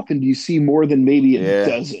how often do you see more than maybe a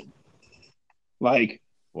dozen? Like,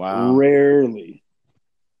 rarely.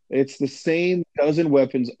 It's the same dozen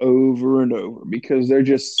weapons over and over because they're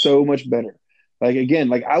just so much better. Like, again,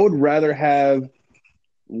 like I would rather have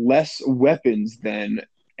less weapons then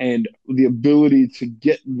and the ability to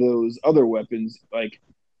get those other weapons like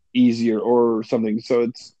easier or something. So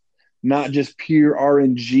it's not just pure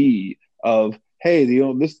RNG of, hey,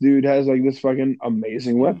 this dude has like this fucking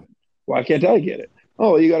amazing weapon. Why can't I get it?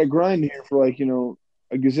 Oh, you got to grind here for like, you know,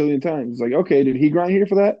 a gazillion times. It's like, okay, did he grind here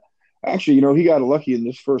for that? Actually, you know, he got lucky in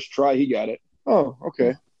this first try. He got it. Oh,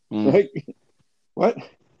 okay. Like, what? Like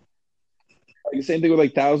the same thing with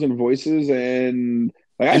like Thousand Voices and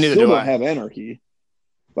like I still don't have Anarchy.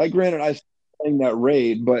 Like, granted, I playing that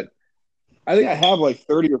raid, but I think I have like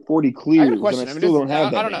 30 or 40 clears. I got a question. I still don't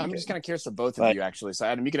have that. I don't know. I'm just kind of curious for both of you, actually. So,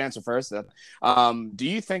 Adam, you can answer first. Do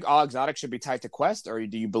you think all exotics should be tied to quest, or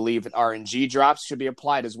do you believe that RNG drops should be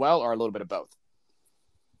applied as well, or a little bit of both?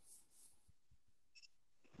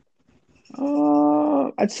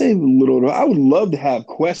 I'd say a little. I would love to have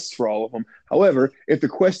quests for all of them. However, if the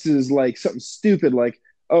quest is like something stupid, like,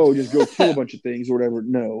 oh, just go kill a bunch of things or whatever,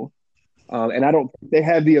 no. And I don't think they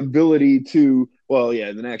have the ability to, well,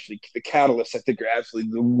 yeah, then actually the catalysts, I think, are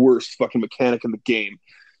absolutely the worst fucking mechanic in the game.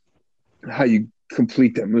 How you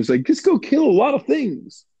complete them. It was like, just go kill a lot of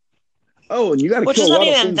things. Oh, and you got to kill a lot of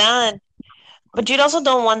things. Which is not even that. But you also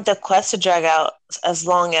don't want the quest to drag out as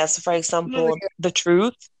long as, for example, the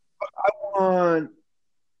truth. But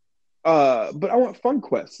I want fun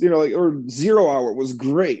quests, you know, like, or 0 Hour was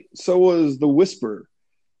great. So was the Whisper.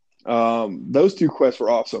 Those two quests were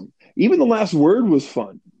awesome. Even the Last Word was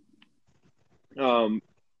fun.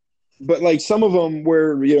 But like some of them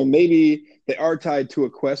where, you know, maybe they are tied to a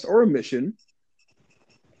quest or a mission.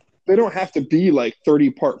 They don't have to be like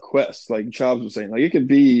 30-part quests, like Chobbs was saying. Like it could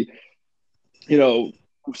be, you know,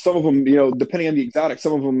 some of them, you know, depending on the exotic,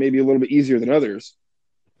 some of them may be a little bit easier than others.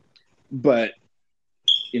 But,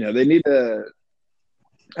 you know, they need to,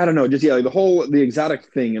 I don't know, just, yeah, like the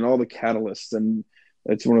exotic thing and all the catalysts. And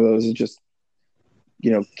it's one of those that just,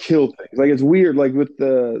 you know, kill things. Like it's weird, like with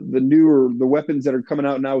the the weapons that are coming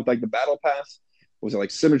out now with like the battle pass. Was it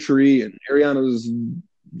like Symmetry and Ariana's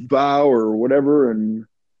Vow or whatever? And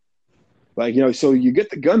like, you know, so you get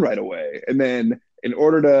the gun right away. And then in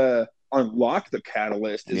order to unlock the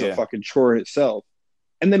catalyst is a fucking chore in itself.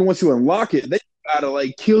 And then once you unlock it, they gotta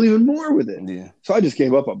like kill even more with it. Yeah. So I just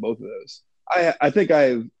gave up on both of those. I think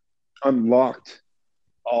I've unlocked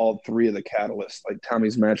all 3 of the catalysts, like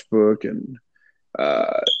Tommy's Matchbook and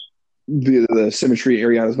the Symmetry,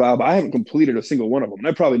 Ariana's Vow, but I haven't completed a single one of them, and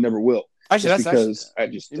I probably never will. Actually, that's because I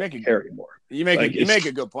just don't care anymore. You make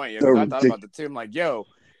a good point. So I thought about the two. I'm like, yo,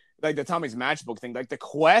 like the Tommy's Matchbook thing, like the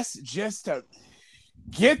quest just to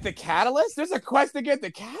get the catalyst. There's a quest to get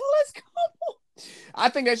the catalyst. Come on. I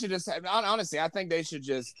think they should just honestly. I think they should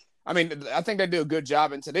just. I mean, I think they do a good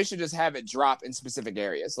job, and so they should just have it drop in specific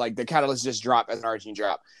areas. Like the catalyst just drop as an RNG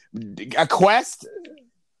drop. A quest.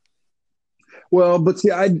 Well, but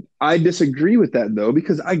see, I disagree with that though,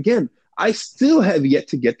 because again, I still have yet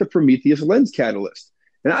to get the Prometheus Lens catalyst.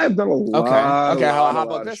 And I've done a lot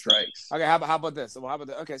about of this? strikes. Okay, how about this? Well, how about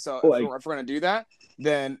this? Okay, so Like, if we're gonna do that,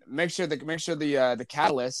 then make sure the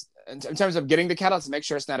catalyst in terms of getting the catalyst, make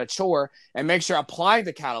sure it's not a chore, and make sure applying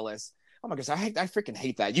the catalyst. Oh my gosh, I freaking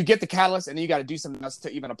hate that. You get the catalyst and then you got to do something else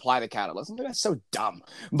to even apply the catalyst. I mean, that's so dumb.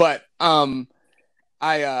 But I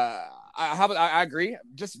agree.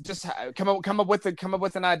 Just come up with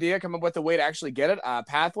an idea, come up with a way to actually get it,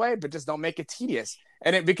 pathway, but just don't make it tedious.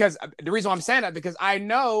 And because the reason why I'm saying that, because I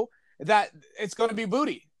know that it's going to be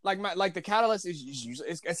booty. Like the catalyst is usually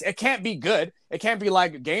it can't be good. It can't be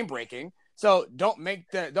like game breaking. So don't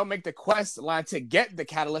make the quest line to get the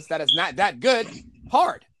catalyst that is not that good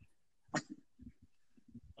hard.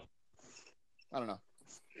 I don't know.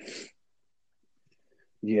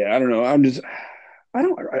 Yeah, I don't know.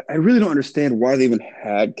 I really don't understand why they even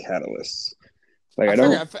had catalysts. Like, I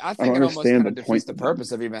think it almost kind of defeats the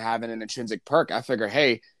purpose of even having an intrinsic perk. I figure,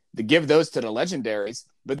 hey, to give those to the legendaries,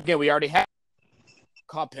 but again, we already have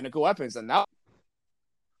called pinnacle weapons, and now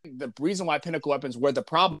the reason why pinnacle weapons were the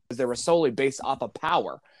problem is they were solely based off of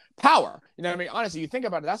power. You know what I mean? Honestly, you think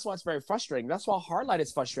about it, that's why it's very frustrating. That's why Hardlight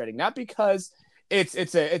is frustrating, not because it's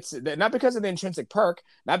not because of the intrinsic perk,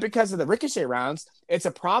 not because of the ricochet rounds. It's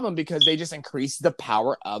a problem because they just increase the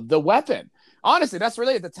power of the weapon. Honestly, that's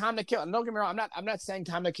really the time to kill. And don't get me wrong, I'm not saying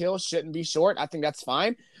time to kill shouldn't be short. I think that's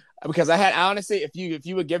fine. Because honestly, if you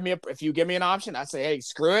give me an option, I say, hey,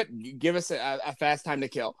 screw it, give us a fast time to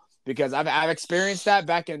kill. Because I've experienced that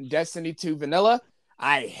back in Destiny 2 Vanilla.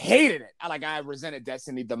 I hated it. I resented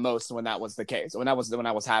Destiny the most when that was the case. When that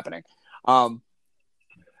was happening.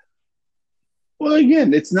 Well,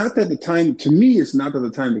 again, it's not that the time to me. It's not that the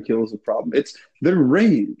time to kill is a problem. It's the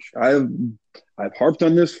range. I've harped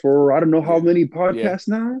on this for I don't know how many podcasts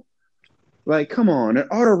now. Like, come on, an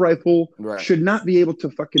auto rifle should not be able to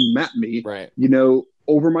fucking map me,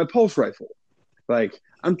 over my pulse rifle. Like,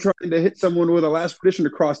 I'm trying to hit someone with a last prediction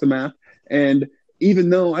across the map, and even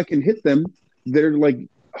though I can hit them, they're like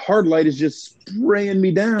Hardlight is just spraying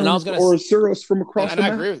me down, or Suros from across the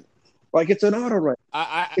map. I agree with like it's an auto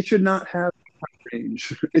rifle. It should not have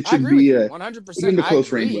range. It should be 100%. The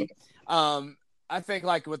close range weapon. I think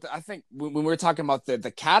when we were talking about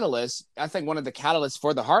the catalyst, I think one of the catalysts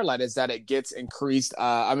for the Hardlight is that it gets increased.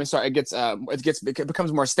 It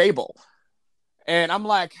becomes more stable, and I'm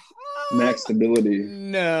like, max stability.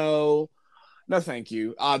 No, thank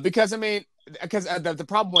you. Because the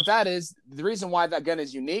problem with that is the reason why that gun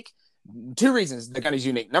is unique. 2 reasons the gun is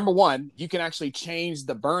unique. Number 1, you can actually change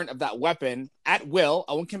the burn of that weapon at will,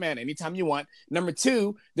 on command, anytime you want. Number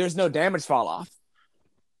 2, there's no damage fall off.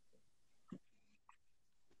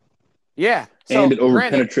 Yeah. So, and it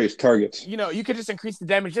over-penetrates targets. You could just increase the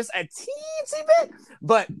damage just a teensy bit,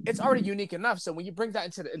 but it's already unique enough. So when you bring that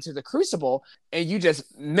into the Crucible and you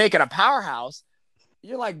just make it a powerhouse,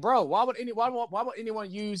 you're like, bro, why would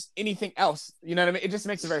anyone use anything else? You know what I mean? It just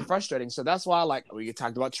makes it very frustrating. So that's why, we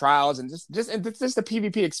talked about trials and just the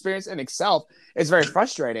PvP experience in itself is very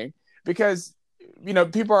frustrating because,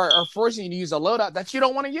 people are forcing you to use a loadout that you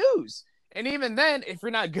don't want to use. And even then, if you're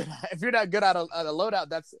not good at a loadout,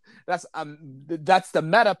 that's the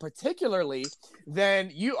meta particularly, then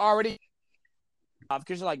you already,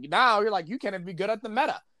 because you're like, you can't even be good at the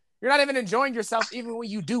meta. You're not even enjoying yourself even when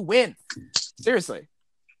you do win. Seriously.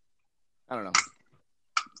 I don't know.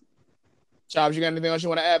 Chobbs, you got anything else you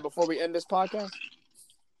want to add before we end this podcast?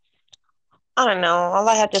 I don't know. All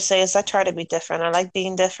I have to say is I try to be different. I like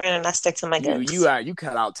being different, and I stick to my guns. You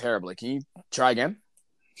cut out terribly. Can you try again?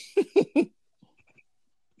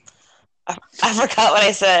 I forgot what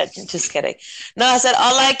I said. Just kidding. No, I said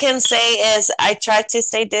all I can say is I try to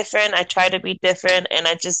stay different. I try to be different, and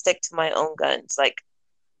I just stick to my own guns. Like,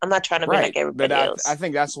 I'm not trying to be like everybody else. I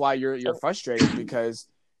think that's why you're frustrated because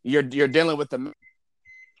you're dealing with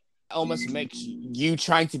almost makes you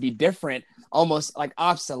trying to be different almost like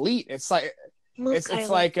obsolete. It's like it's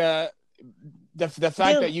like the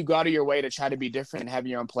fact that you go out of your way to try to be different and have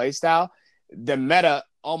your own play style. The meta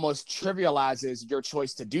almost trivializes your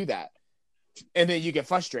choice to do that, and then you get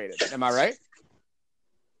frustrated. Am I right?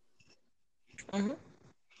 Mm-hmm.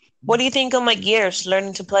 What do you think of my gears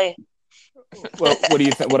learning to play? Well, what do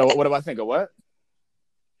you think? What do I think of what?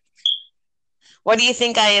 What do you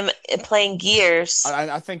think I am playing gears?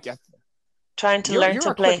 I think trying to learn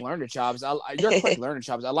to play. You're a quick learner, Chobbs. You're a quick learner,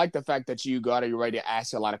 Chobbs. I like the fact that you go out of your way to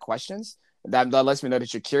ask a lot of questions. That lets me know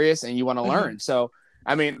that you're curious and you want to learn. So,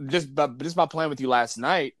 just by playing with you last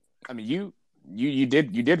night, you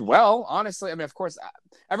did well. Honestly, of course,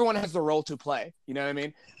 everyone has the role to play. You know what I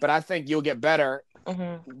mean? But I think you'll get better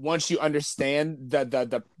once you understand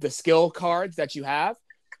the skill cards that you have.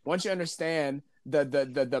 Once you understand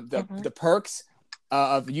the perks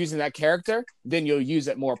of using that character, then you'll use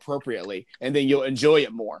it more appropriately, and then you'll enjoy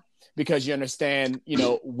it more because you understand,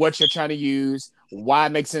 what you're trying to use, why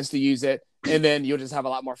it makes sense to use it, and then you'll just have a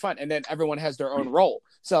lot more fun. And then everyone has their own role.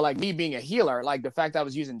 So like me being a healer, like the fact that I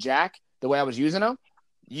was using Jack the way I was using him,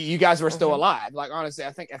 you guys were still alive. Like, honestly,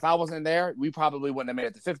 I think if I wasn't there, we probably wouldn't have made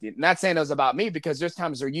it to 50. Not saying it was about me, because there's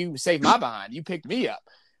times where you saved my behind, you picked me up,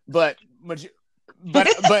 but it's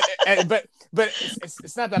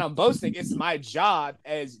not that I'm boasting. It's my job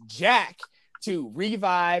as Jack to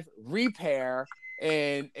revive, repair,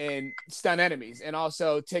 and stun enemies, and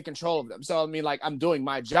also take control of them. So I mean, like, I'm doing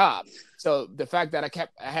my job. So the fact that I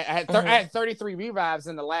had 33 revives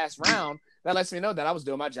in the last round, that lets me know that I was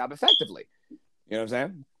doing my job effectively. You know what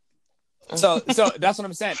I'm saying? So that's what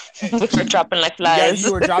I'm saying. We were dropping like flies. Yeah,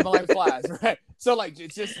 you were dropping like flies, right? So like,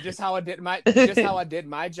 it's just how I did my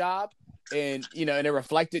job, and and it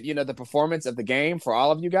reflected the performance of the game for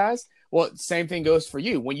all of you guys. Well, same thing goes for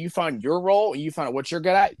you. When you find your role and you find out what you're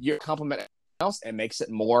good at, you complement else and makes it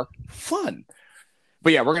more fun.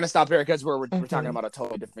 But yeah, we're gonna stop here because we're talking about a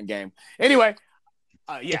totally different game. Anyway.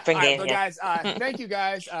 Guys, thank you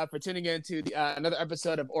guys for tuning in to another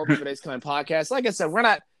episode of Orbs for Days Clan podcast. Like I said, we're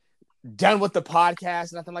not done with the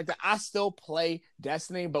podcast, nothing like that. I still play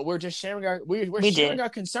Destiny, but we're just sharing our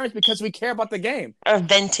concerns because we care about the game. Or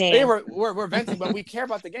venting. Yeah, we're venting, but we care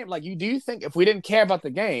about the game. Like, do you think if we didn't care about the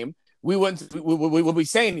game, we would we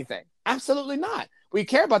say anything? Absolutely not. We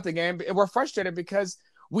care about the game, and we're frustrated because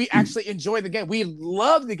we actually enjoy the game. We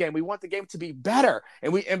love the game. We want the game to be better.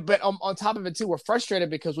 But on top of it too, we're frustrated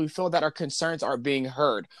because we feel that our concerns aren't being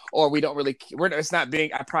heard, or it's not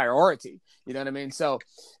being a priority. You know what I mean? So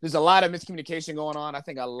there's a lot of miscommunication going on. I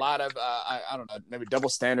think a lot of, I don't know, maybe double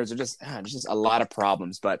standards, or just a lot of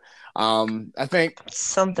problems. But I think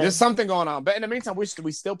there's something going on. But in the meantime, we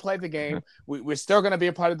still play the game. We're still going to be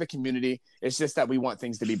a part of the community. It's just that we want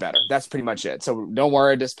things to be better. That's pretty much it. So don't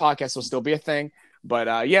worry, this podcast will still be a thing. But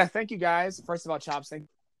thank you guys. First of all, Chops,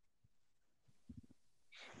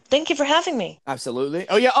 thank you for having me. Absolutely.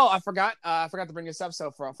 Oh yeah. Oh, I forgot to bring this up.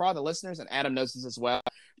 So for all the listeners, and Adam knows this as well,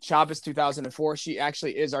 Chop is 2004. She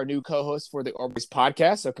actually is our new co-host for the Orbis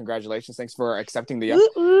podcast. So congratulations. Thanks for accepting the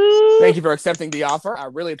Thank you for accepting the offer. I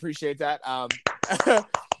really appreciate that. I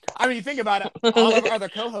mean, you think about it, all of our other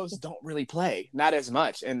co-hosts don't really play, not as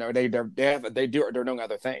much, and they're doing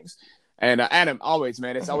other things. And Adam, always,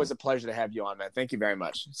 man, it's always a pleasure to have you on, man. Thank you very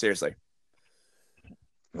much. Seriously.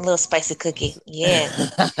 A little spicy cookie. Yeah.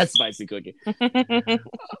 Spicy cookie.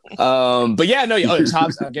 But yeah, no,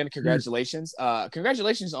 Chops, again, congratulations.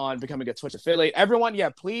 Congratulations on becoming a Twitch affiliate. Everyone,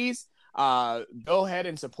 please go ahead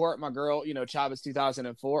and support my girl, Chavez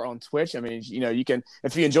 2004 on Twitch. I mean, you can,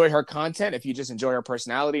 if you enjoy her content, if you just enjoy her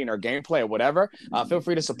personality and her gameplay or whatever, feel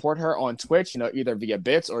free to support her on Twitch, either via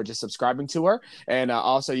bits or just subscribing to her. And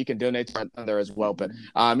also you can donate to her there as well. But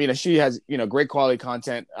she has great quality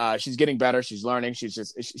content. She's getting better, she's learning,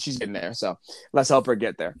 she's getting there. So let's help her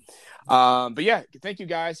get there. But yeah, thank you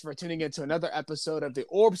guys for tuning in to another episode of the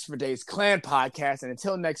Orbs for Days Clan podcast. And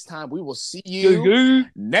until next time, we will see you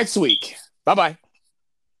next week. Bye-bye.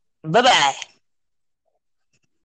 Bye-bye.